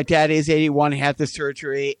time, my dad is 81, had the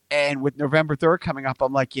surgery, and with November 3rd coming up,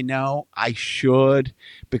 I'm like, I should,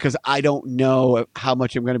 because I don't know how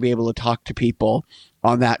much I'm going to be able to talk to people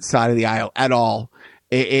on that side of the aisle at all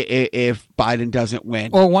if Biden doesn't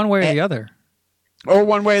win. Or one way or the other. Or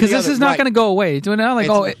one way or the other. Because this is not going to go away. It's not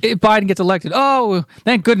like, if Biden gets elected,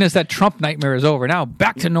 thank goodness that Trump nightmare is over. Now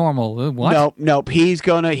back to normal. What? Nope. He's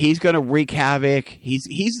gonna wreak havoc.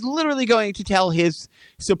 He's literally going to tell his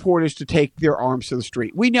supporters to take their arms to the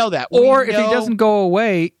street. We know that. Or if he doesn't go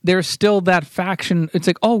away, there's still that faction. It's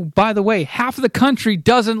like, by the way, half of the country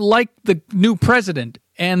doesn't like the new president.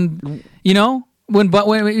 And,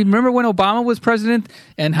 remember when Obama was president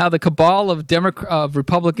and how the cabal of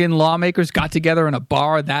Republican lawmakers got together in a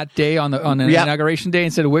bar that day on the inauguration day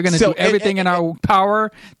and said, we're going to do everything in our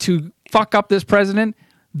power to fuck up this president?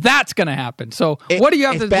 That's going to happen. So what do you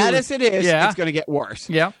have to do? As bad as it is, it's going to get worse.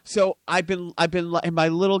 Yeah. So I've been, and my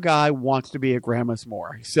little guy wants to be a grandma's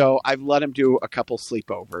more. So I've let him do a couple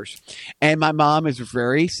sleepovers, and my mom is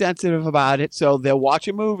very sensitive about it. So they'll watch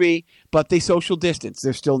a movie, but they social distance.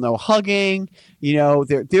 There's still no hugging.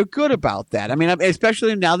 They're good about that. I mean,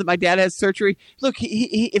 especially now that my dad has surgery. Look,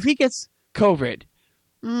 if he gets COVID,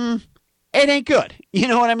 it ain't good. You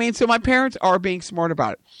know what I mean? So my parents are being smart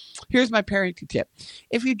about it. Here's my parenting tip.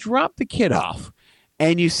 If you drop the kid off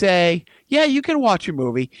and you say, yeah, you can watch a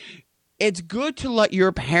movie, it's good to let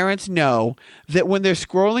your parents know that when they're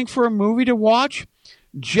scrolling for a movie to watch,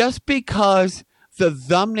 just because the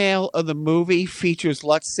thumbnail of the movie features,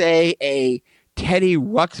 let's say, a Teddy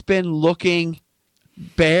Ruxpin looking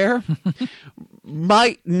bear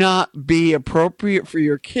might not be appropriate for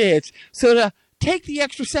your kids. So to take the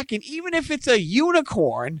extra second, even if it's a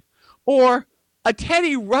unicorn or a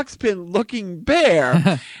Teddy Ruxpin looking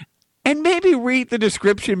bear, and maybe read the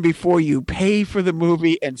description before you pay for the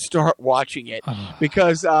movie and start watching it.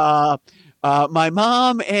 Because my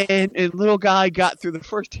mom and little guy got through the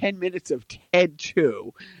first 10 minutes of Ted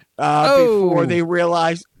 2 before they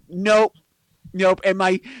realized, nope.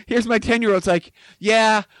 And here's my 10-year-old's like,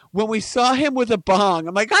 yeah, when we saw him with a bong,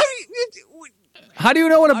 I'm like, how do you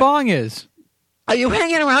know what a bong is? Are you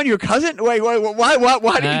hanging around your cousin? Wait, why do you know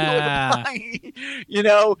what a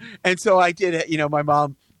bong? And so I did it. My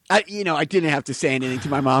mom, I didn't have to say anything to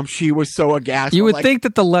my mom. She was so aghast. You would think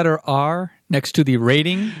that the letter R next to the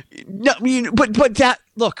rating. No, but that,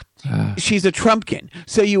 look, she's a Trumpkin.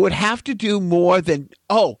 So you would have to do more than,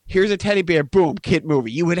 here's a teddy bear, boom, kid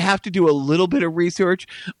movie. You would have to do a little bit of research,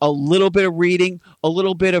 a little bit of reading, a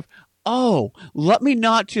little bit of, let me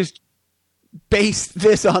not just base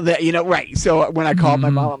this on that, right. So when I called my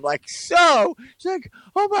mom, I'm like, she's like,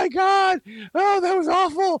 oh my God, that was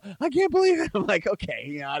awful. I can't believe it. I'm like,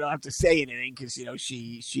 okay, I don't have to say anything because,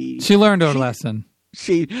 she learned her lesson.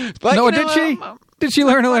 Did she? Did she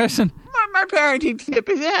learn a lesson? My parenting tip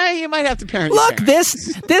is, you might have to parent. Look,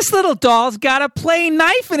 this little doll's got a plain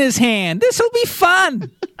knife in his hand. This will be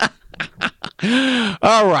fun.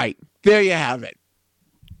 All right, there you have it.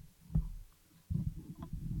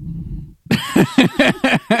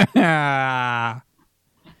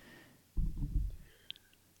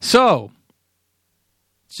 So,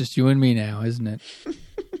 it's just you and me now, isn't it?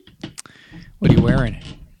 What are you wearing?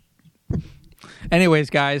 Anyways,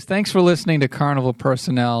 guys, thanks for listening to Carnival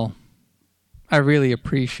Personnel. I really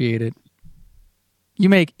appreciate it. You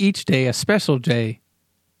make each day a special day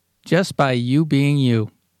just by you being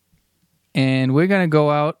you. And we're going to go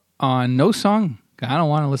out on no song. I don't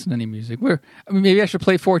want to listen to any music. Maybe I should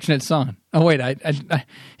play Fortunate Son. Oh, wait,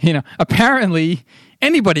 apparently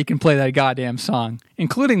anybody can play that goddamn song,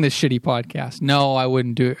 including this shitty podcast. No, I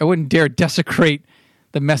wouldn't do it. I wouldn't dare desecrate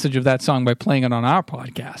the message of that song by playing it on our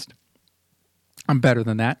podcast. I'm better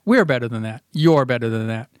than that. We're better than that. You're better than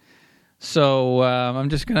that. So I'm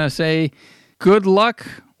just going to say good luck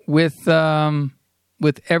with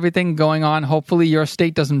everything going on. Hopefully your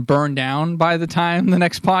state doesn't burn down by the time the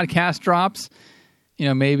next podcast drops.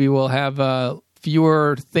 Maybe we'll have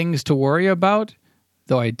fewer things to worry about,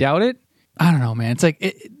 though I doubt it. I don't know, man. It's like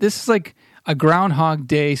this is like a Groundhog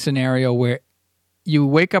Day scenario where you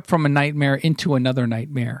wake up from a nightmare into another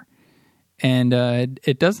nightmare. And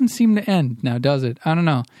it doesn't seem to end now, does it? I don't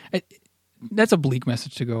know. That's a bleak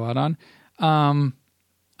message to go out on.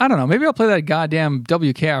 I don't know. Maybe I'll play that goddamn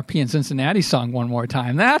WKRP in Cincinnati song one more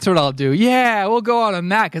time. That's what I'll do. Yeah, we'll go out on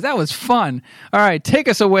that because that was fun. All right, take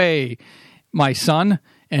us away, my son.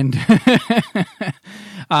 And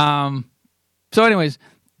so, anyways,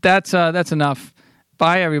 that's enough.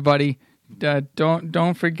 Bye, everybody.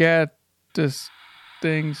 Don't forget this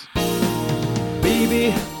things.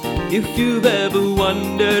 Baby, if you've ever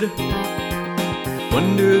wondered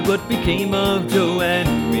what became of Joe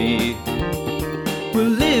and me, we're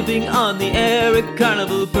living on the air at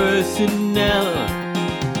Carnival Personnel.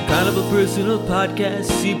 Carnival Personnel Podcast,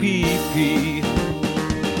 CPP.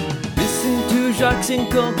 Listen to Jacques and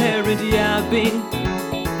co-parent yapping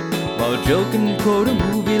while Joe can quote a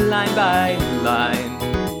movie line by line.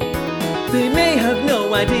 They may have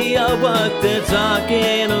no idea what they're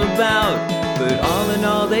talking about, but all in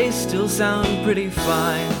all they still sound pretty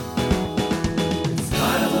fine. It's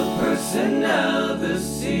Carnival Personnel, the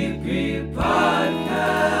CP Podcast.